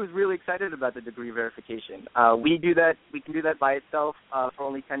 he was really excited about the degree verification. We can do that by itself for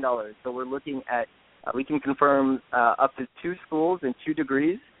only $10. So we're looking at we can confirm up to 2 schools and 2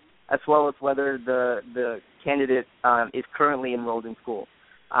 degrees, as well as whether the candidate is currently enrolled in school.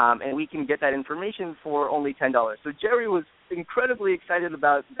 And we can get that information for only $10. So Jerry was incredibly excited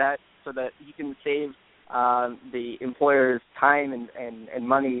about that so that he can save the employer's time and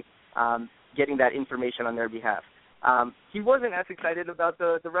money getting that information on their behalf. He wasn't as excited about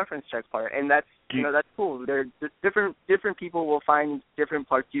the reference check part, and that's that's cool. Different people will find different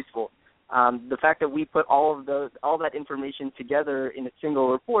parts useful. The fact that we put all that information together in a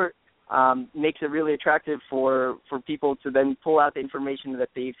single report makes it really attractive for people to then pull out the information that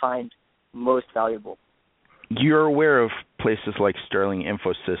they find most valuable. You're aware of places like Sterling,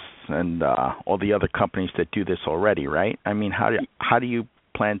 Infosys, and all the other companies that do this already, right? I mean, how do you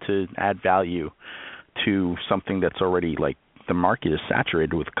plan to add value to something that's already, like, the market is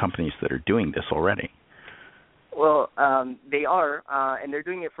saturated with companies that are doing this already? Well, they are, and they're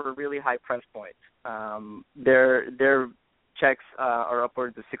doing it for a really high price point. Their checks are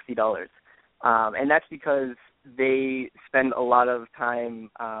upwards of $60, and that's because they spend a lot of time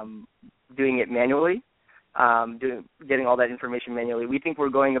doing it manually, getting all that information manually. We think we're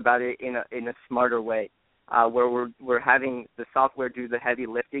going about it in a smarter way, where we're having the software do the heavy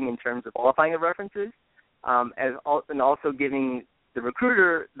lifting in terms of qualifying the references, and also giving the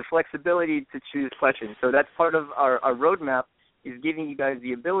recruiter the flexibility to choose questions. So that's part of our roadmap, is giving you guys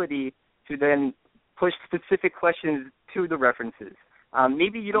the ability to then push specific questions to the references.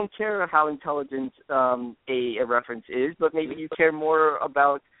 Maybe you don't care how intelligent a reference is, but maybe you care more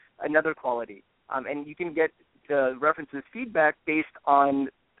about another quality. And you can get the references feedback based on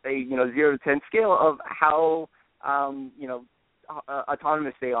a 0 to 10 scale of how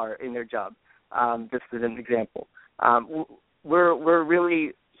autonomous they are in their job. Just as an example, we're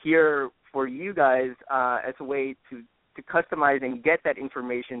really here for you guys as a way to customize and get that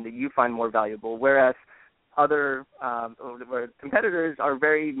information that you find more valuable, whereas other competitors are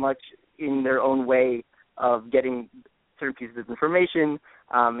very much in their own way of getting certain pieces of information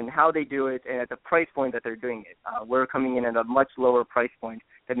and how they do it and at the price point that they're doing it. We're coming in at a much lower price point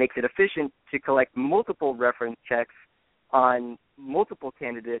that makes it efficient to collect multiple reference checks on multiple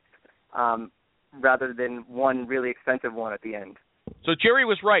candidates rather than one really expensive one at the end. So Jerry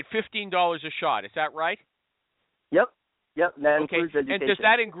was right, $15 a shot. Is that right? Yep. That includes education. And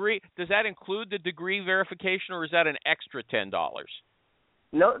does that include the degree verification, or is that an extra $10?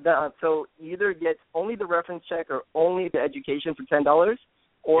 No, so either get only the reference check or only the education for $10,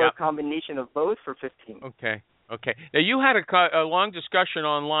 or a combination of both for $15. Okay. Now you had a long discussion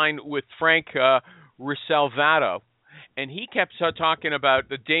online with Frank Risalvato, and he kept talking about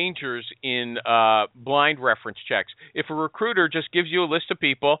the dangers in blind reference checks. If a recruiter just gives you a list of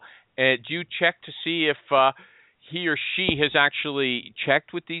people, do you check to see if he or she has actually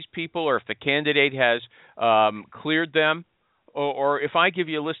checked with these people, or if the candidate has cleared them? Or if I give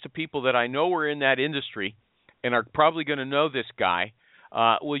you a list of people that I know are in that industry and are probably going to know this guy,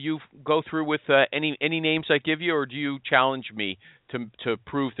 will you go through with any names I give you, or do you challenge me to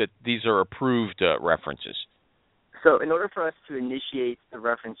prove that these are approved references? So in order for us to initiate the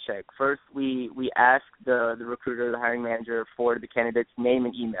reference check, first we ask the recruiter, the hiring manager, for the candidate's name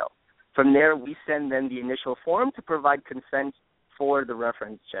and email. From there, we send them the initial form to provide consent for the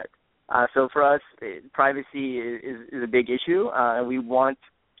reference check. So for us, privacy is a big issue, and we want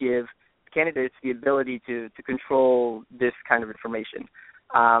to give candidates the ability to control this kind of information.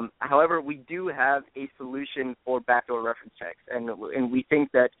 However, we do have a solution for backdoor reference checks, and we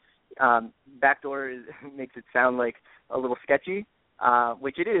think that backdoor makes it sound like a little sketchy,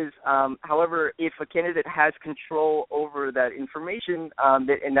 which it is. However, if a candidate has control over that information,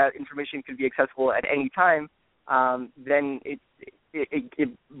 and that information can be accessible at any time, then it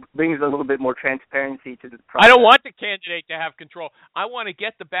brings a little bit more transparency to the process. I don't want the candidate to have control. I want to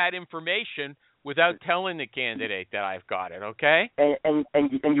get the bad information without telling the candidate that I've got it, okay? And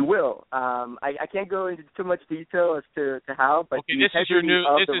you will. I can't go into too much detail as to how, but okay, this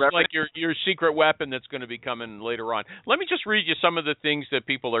is like your secret weapon that's going to be coming later on. Let me just read you some of the things that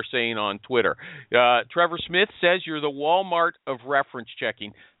people are saying on Twitter. Trevor Smith says you're the Walmart of reference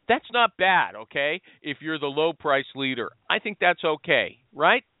checking. That's not bad, okay, if you're the low-price leader. I think that's okay,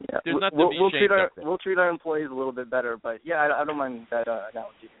 right? Yeah. There's nothing to be ashamed of. We'll treat our employees a little bit better, but, yeah, I don't mind that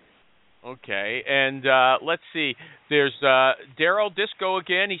analogy. Okay, and let's see. There's Daryl Disco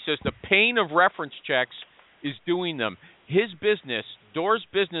again. He says the pain of reference checks is doing them. His business, Door's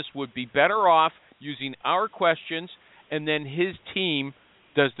business, would be better off using our questions, and then his team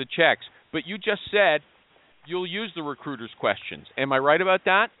does the checks. But you just said you'll use the recruiter's questions. Am I right about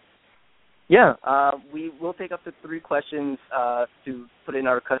that? Yeah, we will take up to 3 questions to put in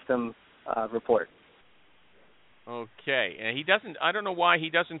our custom report. Okay, and he doesn't. I don't know why he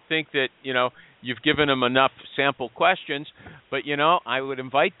doesn't think that you've given him enough sample questions. But I would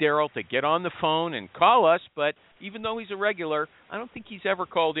invite Daryl to get on the phone and call us. But even though he's a regular, I don't think he's ever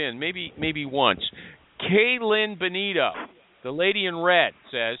called in. Maybe once. Kaylin Benito, the lady in red,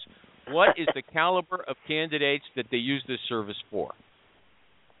 says, "What is the caliber of candidates that they use this service for?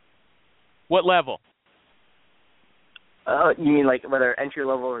 What level?" You mean like whether entry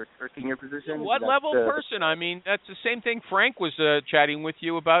level or senior position? What level person? I mean, that's the same thing Frank was chatting with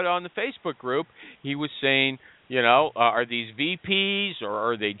you about on the Facebook group. He was saying, are these VPs or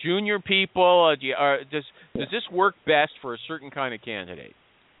are they junior people? Does this work best for a certain kind of candidate?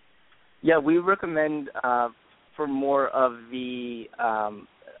 Yeah, we recommend for more of the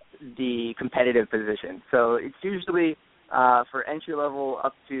competitive position. So it's usually for entry level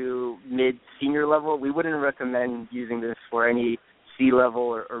up to mid-senior level. We wouldn't recommend using this for any C-level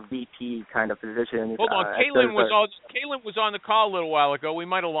or VP kind of position. Hold on, Kaylin was on the call a little while ago. We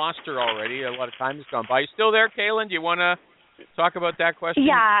might have lost her already. A lot of time has gone by. You still there, Kaylin? Do you want to talk about that question?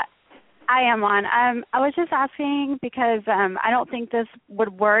 Yeah, I am on. I was just asking because I don't think this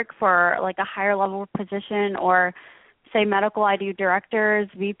would work for like a higher level position or say medical ID directors,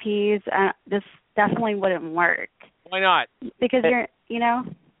 VPs. This definitely wouldn't work. Why not? Because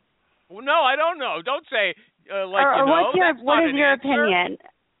Well, no, I don't know. Don't say what is your opinion?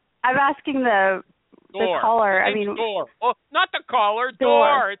 I'm asking the caller. I mean, Door. Oh, not the caller.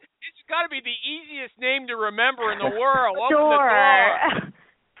 Door. It's got to be the easiest name to remember in the world. Open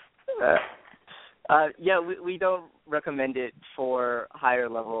the door. Yeah, we don't recommend it for higher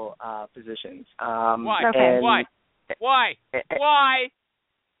level positions. Why? Okay. Why?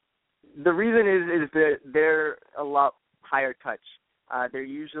 The reason is that they're a lot higher touch. They're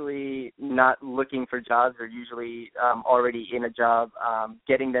usually not looking for jobs. They're usually already in a job.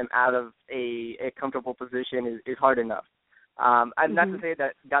 Getting them out of a comfortable position is hard enough. I'm not to say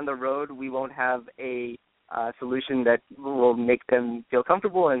that down the road we won't have a solution that will make them feel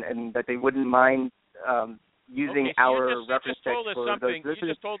comfortable and that they wouldn't mind using our reference checks for those positions. You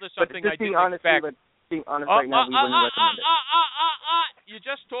just told us something I didn't expect. Being honest right now, we wouldn't recommend it. You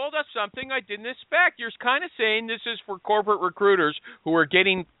just told us something I didn't expect. You're kind of saying this is for corporate recruiters who are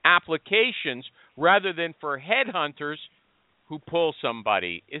getting applications rather than for headhunters who pull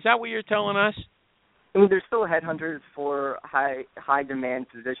somebody. Is that what you're telling us? I mean, there's still headhunters for high demand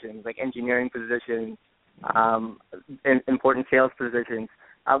positions, like engineering positions, and important sales positions.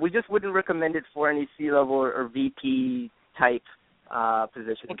 We just wouldn't recommend it for any C-level or VP type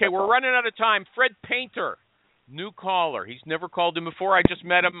positions. Okay, we're running out of time. Fred Painter, New caller. He's never called in before. I just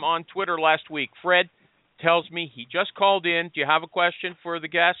met him on Twitter last week. Fred tells me he just called in. Do you have a question for the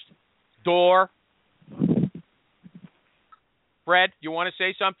guest? Door. Fred, you want to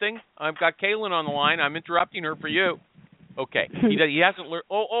say something? I've got Kaylin on the line. I'm interrupting her for you. Okay. He hasn't learned.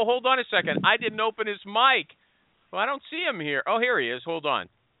 Oh, hold on a second. I didn't open his mic. Well, I don't see him here. Oh, here he is. Hold on.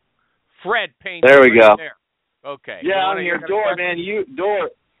 Fred Payne. There we go. There. Okay. Yeah, I'm here. Door, man.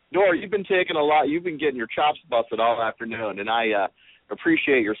 Door, you've been taking a lot. You've been getting your chops busted all afternoon, and I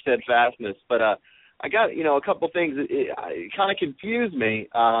appreciate your steadfastness. But I got a couple things. It kind of confused me.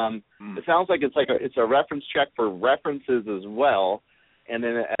 It sounds like it's a reference check for references as well, and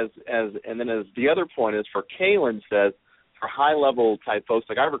then as the other point is for Kaylin says for high level type folks,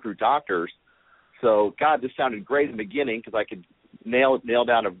 like I recruit doctors. So God, this sounded great in the beginning because I could nail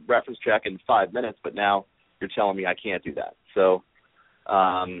down a reference check in 5 minutes, but now you're telling me I can't do that. So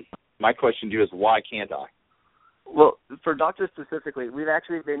my question to you is, why can't I? Well, for doctors specifically, we've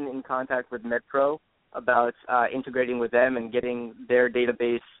actually been in contact with MedPro about integrating with them and getting their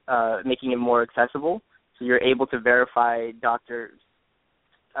database, making it more accessible. So you're able to verify doctors'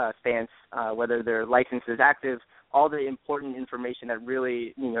 stance, whether their license is active, all the important information that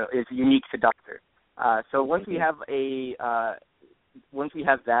really is unique to doctor. So once we have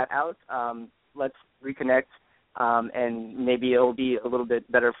that out, let's reconnect, and maybe it'll be a little bit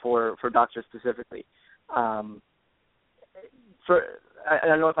better for doctors specifically. I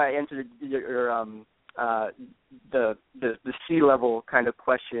don't know if I answered your the C-level kind of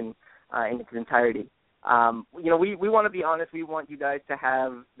question in its entirety. We want to be honest. We want you guys to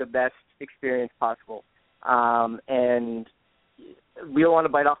have the best experience possible, and we don't want to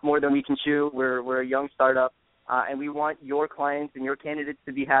bite off more than we can chew. We're a young startup, and we want your clients and your candidates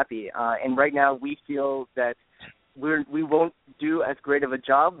to be happy. And right now, we feel that we won't do as great of a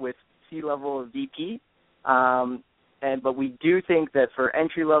job with C-level VP, but we do think that for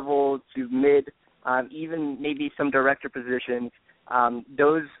entry level to mid, even maybe some director positions,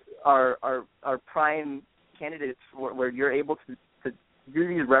 those are prime candidates where you're able to do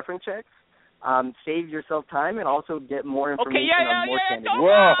these reference checks, save yourself time, and also get more information on more candidates.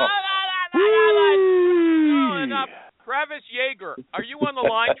 Whoa! Enough. Travis Yeager, are you on the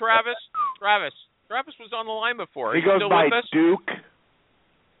line, Travis? Travis was on the line before. He goes by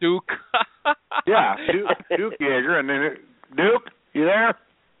Duke. Yeah, Duke Yeager, and then Duke, you there?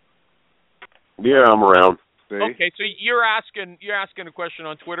 Yeah, I'm around. See? Okay, so you're asking a question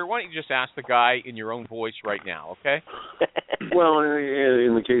on Twitter. Why don't you just ask the guy in your own voice right now, okay? Well,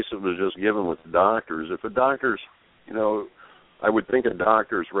 in the case of it was just given with the doctors, if a doctor's, I would think a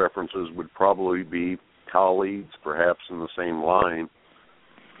doctor's references would probably be colleagues, perhaps in the same line.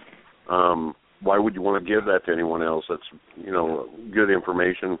 Why would you want to give that to anyone else? That's, good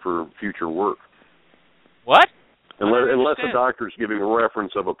information for future work. What? Unless a doctor's giving a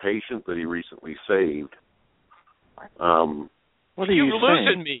reference of a patient that he recently saved. What are you You're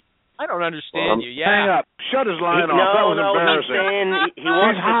losing me. I don't understand you. Yeah. Hang up. Shut his line off. That was embarrassing. He's saying he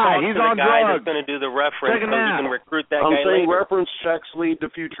wants to talk to the guy that's going to do the reference so he can recruit that guy later. I'm saying reference checks lead to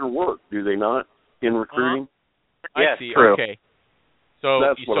future work, do they not, in recruiting? Yes, I see. True. Okay. So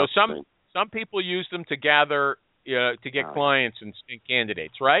some people use them to gather to get clients and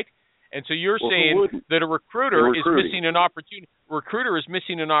candidates, right? And so you're saying that a recruiter is missing an opportunity. Recruiter is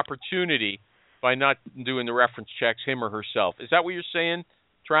missing an opportunity by not doing the reference checks, him or herself. Is that what you're saying,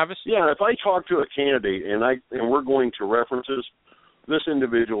 Travis? Yeah. If I talk to a candidate and we're going to references, this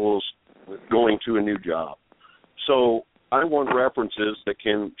individual is going to a new job, so I want references that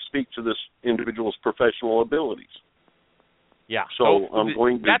can speak to this individual's professional abilities. Yeah. So I'm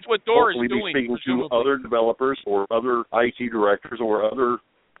going to that's what Door is hopefully doing, be speaking to other developers or other IT directors or other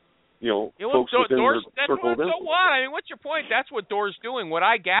folks within the circle of influence. So what? I mean, what's your point? That's what Door's doing. What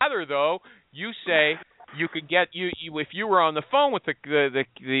I gather, though, you say you could get you if you were on the phone with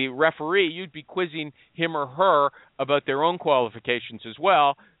the referee, you'd be quizzing him or her about their own qualifications as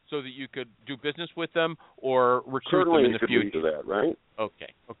well, so that you could do business with them or recruit them in the future. Certainly, it could lead to that, right?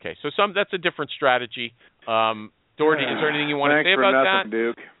 Okay. So that's a different strategy. Door, is there anything you want to say about that?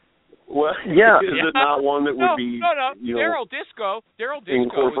 Duke. Well, yeah. Is it not one that would be Daryl Disco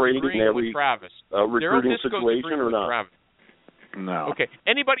incorporated in every recruiting situation or not? Travis. No. Okay.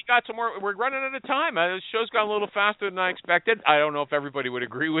 Anybody got some more? We're running out of time. The show's gone a little faster than I expected. I don't know if everybody would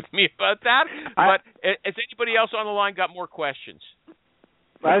agree with me about that. But has anybody else on the line got more questions?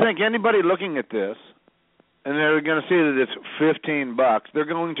 I think anybody looking at this, and they're going to see that it's $15, they're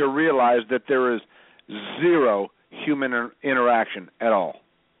going to realize that there is zero human interaction at all.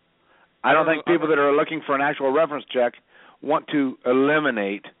 I don't think people that are looking for an actual reference check want to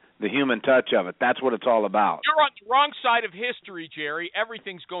eliminate the human touch of it. That's what it's all about. You're on the wrong side of history, Jerry.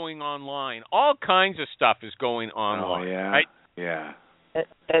 Everything's going online. All kinds of stuff is going online. Oh, yeah. Right? Yeah.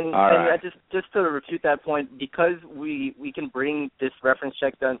 And just to refute that point, because we can bring this reference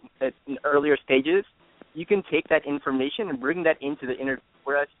check done in earlier stages, you can take that information and bring that into the interview.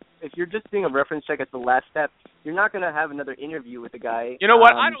 Whereas if you're just doing a reference check at the last step, you're not going to have another interview with the guy. You know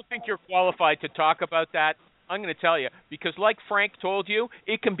what? I don't think you're qualified to talk about that. I'm going to tell you, because like Frank told you,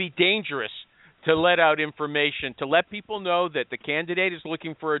 it can be dangerous to let out information, to let people know that the candidate is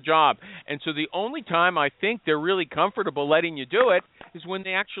looking for a job. And so the only time I think they're really comfortable letting you do it is when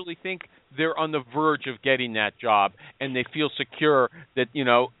they actually think they're on the verge of getting that job and they feel secure that,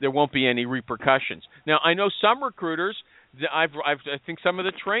 there won't be any repercussions. Now, I know some recruiters, I think some of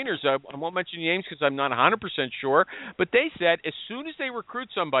the trainers, I won't mention names because I'm not 100% sure, but they said as soon as they recruit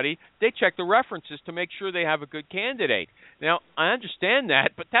somebody, they check the references to make sure they have a good candidate. Now, I understand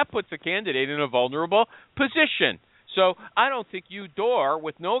that, but that puts the candidate in a vulnerable position. So I don't think you, Dor,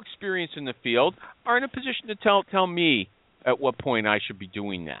 with no experience in the field, are in a position to tell me at what point I should be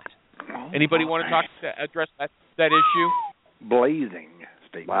doing that. Anybody want to address that issue? Blazing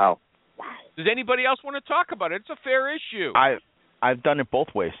statement. Wow. Does anybody else want to talk about it? It's a fair issue. I've done it both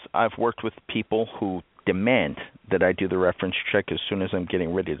ways. I've worked with people who demand that I do the reference check as soon as I'm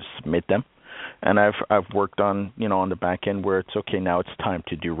getting ready to submit them, and I've worked on on the back end where it's okay, now it's time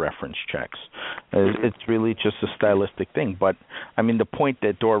to do reference checks. It's really just a stylistic thing. But I mean, the point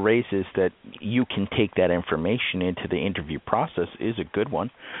that Dor raises that you can take that information into the interview process is a good one.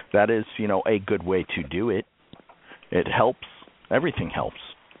 That is a good way to do it. It helps. Everything helps.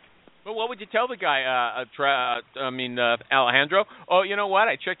 Well, what would you tell the guy, Alejandro? Oh, you know what?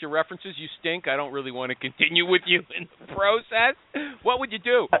 I checked your references. You stink. I don't really want to continue with you in the process. What would you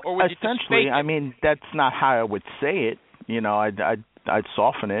do? Or would essentially, you just that's not how I would say it. I'd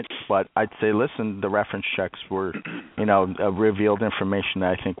soften it, but I'd say, listen, the reference checks were, revealed information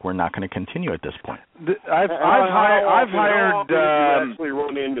that I think we're not going to continue at this point. I've hired. How often have you actually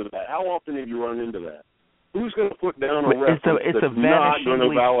run into that? How often have you run into that? Who's going to put down a reference that's not going to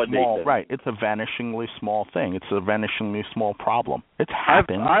validate that? Right, it's a vanishingly small thing. It's a vanishingly small problem. It's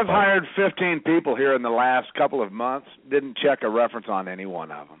happened. I've hired 15 people here in the last couple of months. Didn't check a reference on any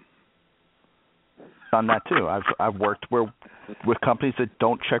one of them. Done that too. I've worked with companies that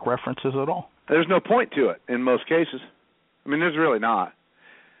don't check references at all. There's no point to it in most cases. I mean, there's really not.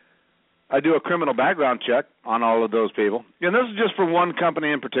 I do a criminal background check on all of those people. And this is just for one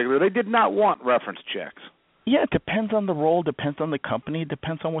company in particular. They did not want reference checks. Yeah, it depends on the role, depends on the company,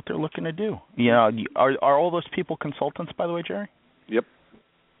 depends on what they're looking to do. Are all those people consultants, by the way, Jerry? Yep.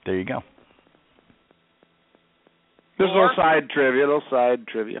 There you go. There's a little side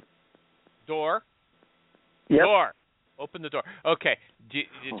trivia. Door? Yep. Door. Open the door. Okay.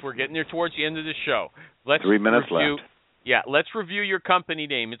 We're getting there towards the end of the show. 3 minutes left. Yeah, let's review your company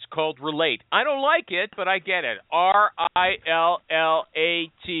name. It's called Rillate. I don't like it, but I get it.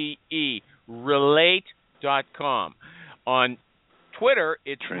 Rillate. Rillate.com. On Twitter,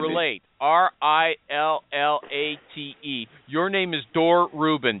 it's Trendy. Rillate. Rillate. Your name is Dor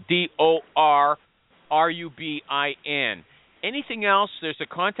Rubin. DORRUBIN. Anything else? There's the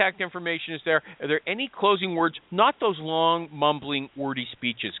contact information is there. Are there any closing words? Not those long, mumbling, wordy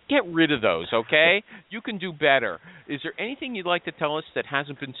speeches. Get rid of those, okay? You can do better. Is there anything you'd like to tell us that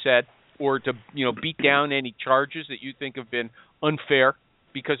hasn't been said, or to beat down any charges that you think have been unfair?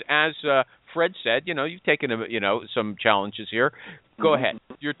 Because as Fred said, you've taken some challenges here. Go ahead,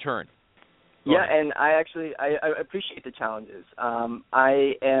 your turn. Go ahead. And I appreciate the challenges.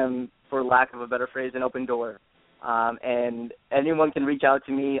 I am, for lack of a better phrase, an open door. And anyone can reach out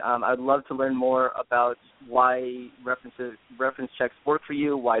to me. I'd love to learn more about why reference checks work for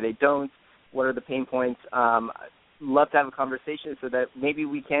you, why they don't, what are the pain points. Love to have a conversation so that maybe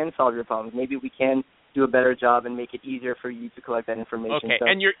we can solve your problems. Maybe we can do a better jow and make it easier for you to collect that information. Okay, so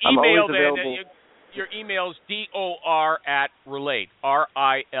and your email your email is DOR@Rillate,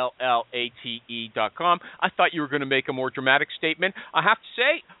 RILLATE.com. I thought you were going to make a more dramatic statement. I have to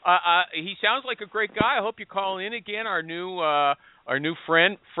say, he sounds like a great guy. I hope you call in again. Our new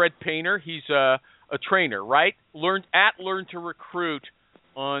friend, Fred Painter. He's a trainer, right? Learn to Recruit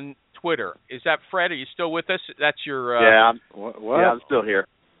on Twitter. Is that Fred? Are you still with us? That's your. Yeah. What? Yeah, I'm still here.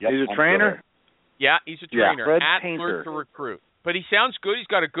 Yep, He's a trainer. Yeah, he's a trainer. Yeah, Fred at Painter. Learn to Recruit. But he sounds good. He's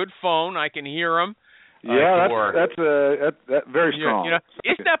got a good phone. I can hear him. Yeah, that's very strong.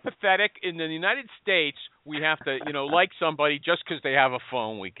 Isn't that pathetic? In the United States, we have to, like somebody just because they have a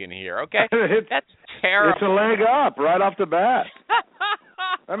phone we can hear. Okay, that's terrible. It's a leg up right off the bat.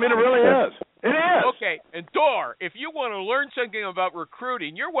 I mean, it really is. It is. Okay, and Dor, if you want to learn something about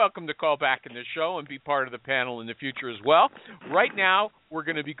recruiting, you're welcome to call back in the show and be part of the panel in the future as well. Right now, we're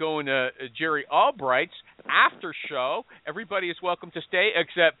going to be going to Jerry Albright's after show. Everybody is welcome to stay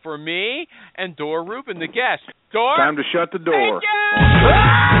except for me and Dor Rubin, the guest. Dor? Time to shut the door.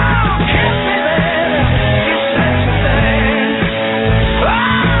 Thank you!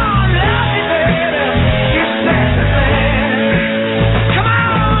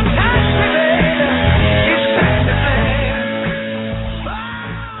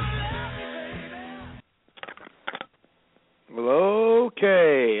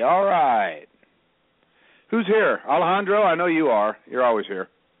 Okay, all right. Who's here? Alejandro, I know you are. You're always here.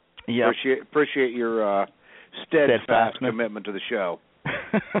 Yeah. Appreciate your steadfast commitment to the show.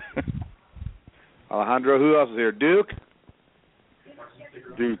 Alejandro, who else is here? Duke?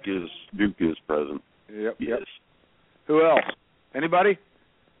 Duke is present. Yep. Yes. Who else? Anybody?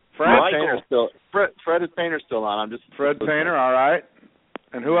 Fred Painter's still. Fred Painter's still on. I'm just Fred Painter. All right.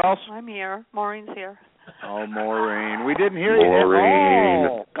 And who else? I'm here. Maureen's here. Oh, Maureen. We didn't hear you. Maureen.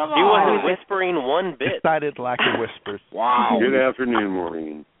 Oh, come on. She wasn't whispering one bit. Decided lack of whispers. Wow. Good afternoon,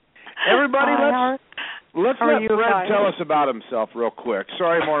 Maureen. Everybody, let's let Fred tell us about himself real quick.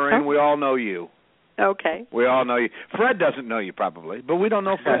 Sorry, Maureen. We all know you. Okay. We all know you. Fred doesn't know you probably, but we don't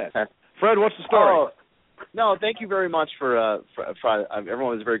know Fred. Fred, what's the story? Oh, no, thank you very much for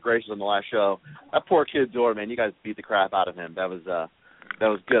everyone was very gracious on the last show. That poor kid Dor, man, you guys beat the crap out of him. That was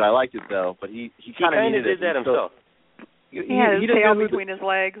good. I liked it though, but he kind of did that himself. He had his tail between his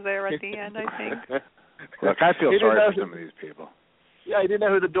legs there at the end, I think. Look, I feel sorry for some of these people. Yeah, he didn't know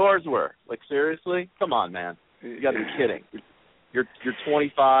who the Doors were. Like seriously? Come on, man. You got to be kidding. You're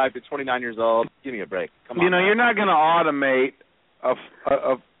 25, you're 29 years old. Give me a break. Come on. You know, man. you're not going to automate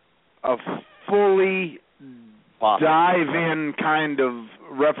a fully dive-in kind of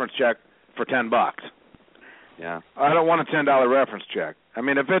reference check for $10. Yeah. I don't want a $10 reference check. I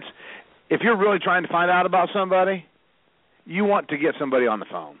mean, if you're really trying to find out about somebody, you want to get somebody on the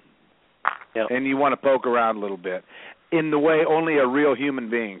phone. Yep. And you want to poke around a little bit in the way only a real human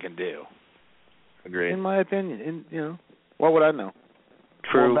being can do. Agreed. In my opinion. What would I know?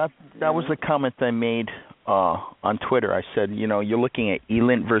 True. Well, that was the comment I made on Twitter. I said, you're looking at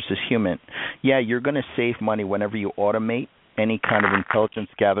ELINT versus human. Yeah, you're going to save money whenever you automate any kind of intelligence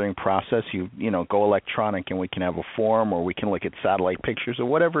gathering process. You go electronic and we can have a form or we can look at satellite pictures or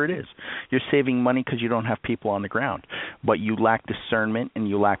whatever it is. You're saving money because you don't have people on the ground. But you lack discernment and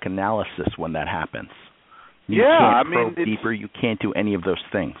you lack analysis when that happens. You can't probe deeper. You can't do any of those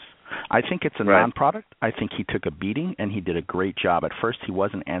things. I think it's a non-product. I think he took a beating, and he did a great job. At first, he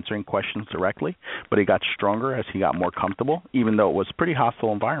wasn't answering questions directly, but he got stronger as he got more comfortable, even though it was a pretty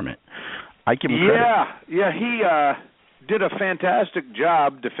hostile environment. I give him credit. Yeah, he did a fantastic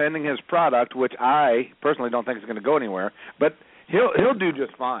job defending his product, which I personally don't think is going to go anywhere, but he'll do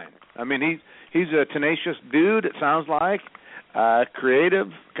just fine. I mean, he's a tenacious dude, it sounds like, creative,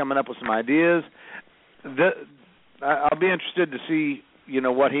 coming up with some ideas. I'll be interested to see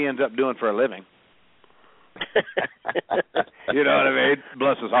what he ends up doing for a living. You know what I mean?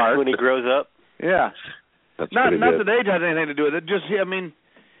 Bless his heart. When he grows up? Yeah. That's not good. that age has anything to do with it. Just, I mean,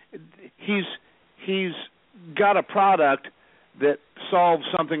 he's got a product that solves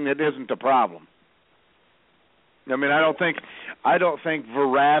something that isn't a problem. I mean, I don't think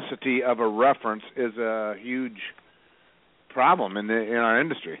veracity of a reference is a huge problem in our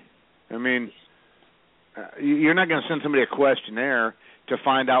industry. I mean, you're not going to send somebody a questionnaire to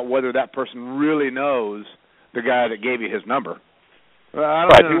find out whether that person really knows the guy that gave you his number. I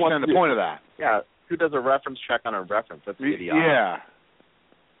don't understand the point of that. Yeah, who does a reference check on a reference? That's idiotic. Yeah.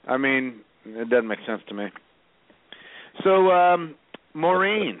 I mean, it doesn't make sense to me. So,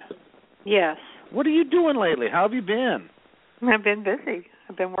 Maureen. Yes. What are you doing lately? How have you been? I've been busy.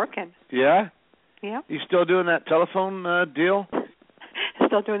 I've been working. Yeah? Yeah. You still doing that telephone deal?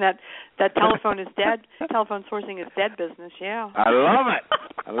 Still doing that telephone is dead. Telephone sourcing is dead business, yeah. I love it.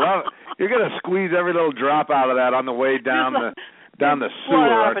 You're going to squeeze every little drop out of that on the way down the sewer,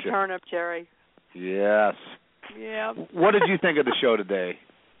 out of aren't a you? turnip, Jerry. Yes. Yeah. What did you think of the show today?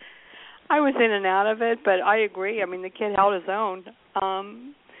 I was in and out of it, but I agree. I mean, the kid held his own.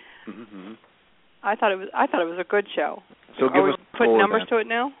 Mm-hmm. I thought it was a good show. So give us put numbers to it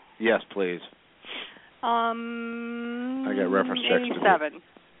now? Yes, please. I got reference checks. 87.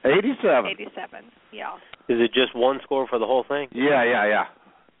 87. 87. Yeah. Is it just one score for the whole thing? Yeah.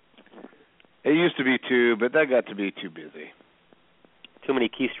 It used to be 2, but that got to be too busy. Too many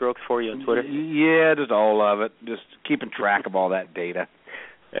keystrokes for you on Twitter? Yeah, just all of it. Just keeping track of all that data.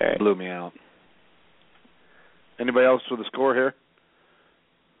 All right. Blew me out. Anybody else with a score here?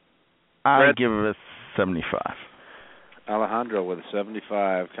 I give it a 75. Alejandro with a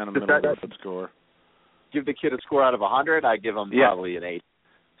 75, kind of middle of the score. Give the kid a score out of 100. I give him probably an 8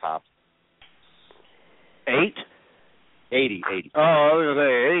 top. 8? 80. Oh, I was gonna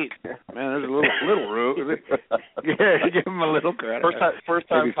say 8. Man, there's a little room. Yeah, give him a little credit. First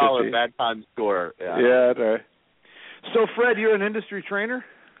time caller, bad time score. Yeah, that's right. So, Fred, you're an industry trainer?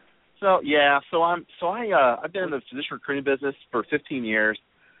 I've been in the physician recruiting business for 15 years,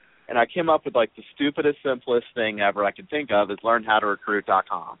 and I came up with like the stupidest, simplest thing ever I could think of is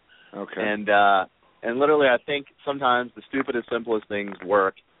learnhowtorecruit.com. Okay. And literally, I think sometimes the stupidest, simplest things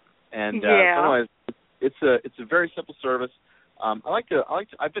work. And anyways, it's a very simple service.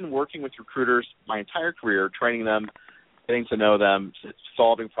 I've been working with recruiters my entire career, training them, getting to know them,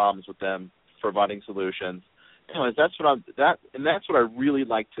 solving problems with them, providing solutions. Anyways, that's what I really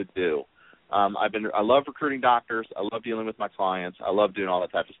like to do. I love recruiting doctors. I love dealing with my clients. I love doing all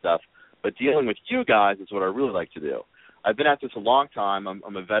that type of stuff. But dealing with you guys is what I really like to do. I've been at this a long time.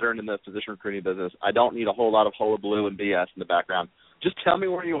 I'm a veteran in the physician recruiting business. I don't need a whole lot of hullabaloo and BS in the background. Just tell me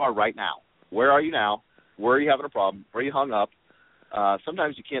where you are right now. Where are you now? Where are you having a problem? Where are you hung up?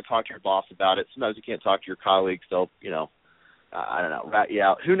 Sometimes you can't talk to your boss about it. Sometimes you can't talk to your colleagues. They'll, I don't know, rat you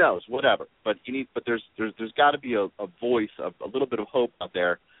out. Who knows? Whatever. But there's got to be a voice, a little bit of hope out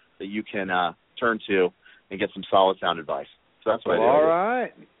there that you can turn to and get some solid sound advice. So that's what I do. All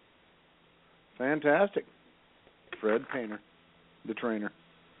right. Fantastic. Fred Painter, the trainer.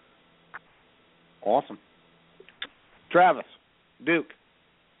 Awesome. Travis, Duke.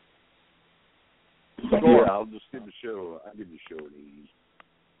 Yeah, I'll just give the show. I give the show an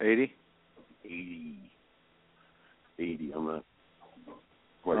 80. 80. 80. I'm not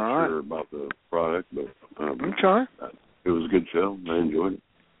quite sure about the product, but okay. It was a good show. I enjoyed it.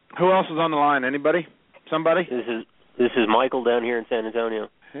 Who else is on the line? Anybody? Somebody? This is Michael down here in San Antonio.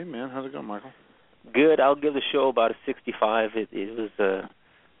 Hey man, how's it going, Michael? Good. I'll give the show about a 65. It was a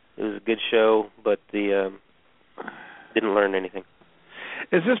good show, but didn't learn anything.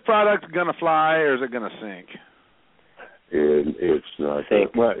 Is this product going to fly or is it going to sink? It's not.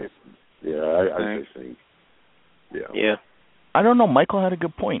 Sink. I think. Yeah. I don't know. Michael had a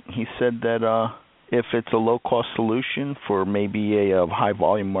good point. He said that if it's a low-cost solution for maybe a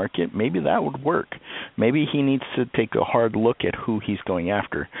high-volume market, maybe that would work. Maybe he needs to take a hard look at who he's going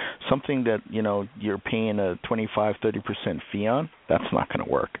after. Something that, you're paying a 25-30% fee on, that's not going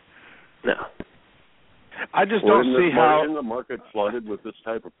to work. No. I just don't see how... Isn't the market flooded with this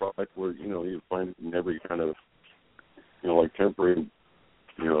type of product where, you find in every kind of, like temporary,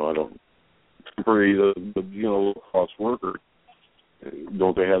 temporary, low-cost worker,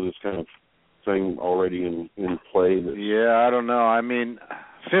 don't they have this kind of thing already in play? Yeah, I don't know. I mean,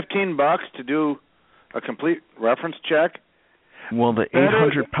 $15 to do a complete reference check? Well, the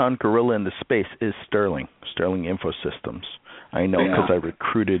 800-pound gorilla in the space is Sterling Info Systems. I know because I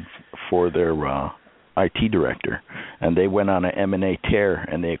recruited for their IT director, and they went on an M&A tear,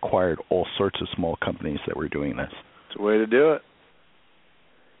 and they acquired all sorts of small companies that were doing this. It's a way to do it.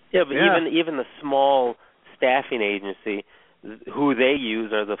 Yeah, but even the small staffing agency, who they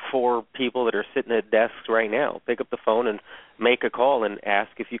use are the 4 people that are sitting at desks right now. Pick up the phone and make a call and ask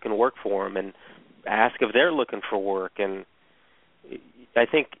if you can work for them, and ask if they're looking for work. And I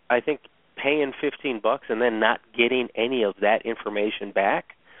think paying $15 and then not getting any of that information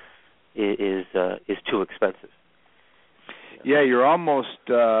back is too expensive. Yeah, you're almost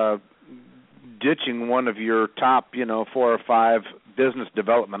ditching one of your top, 4 or 5 business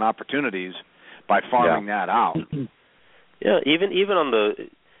development opportunities by farming that out. Yeah, even on the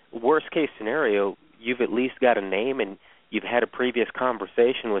worst case scenario, you've at least got a name and you've had a previous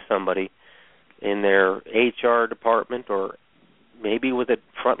conversation with somebody in their HR department or maybe with a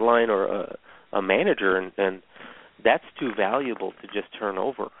frontline or a manager, and that's too valuable to just turn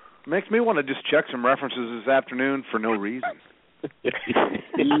over. Makes me want to just check some references this afternoon for no reason. Yes,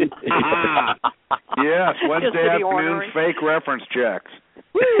 Wednesday afternoon fake reference checks.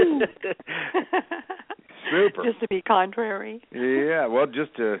 Woo! Super. Just to be contrary. Yeah, well,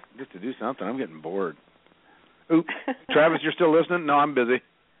 just to do something. I'm getting bored. Oop, Travis, you're still listening? No, I'm busy.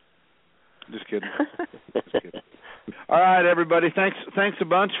 Just kidding. All right, everybody. Thanks a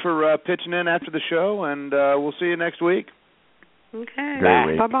bunch for pitching in after the show, and we'll see you next week. Okay.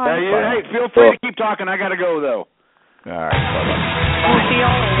 Bye-bye. Hey, feel free to keep talking. I got to go, though. All right. Bye-bye. We'll see you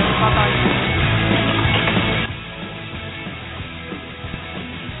all later.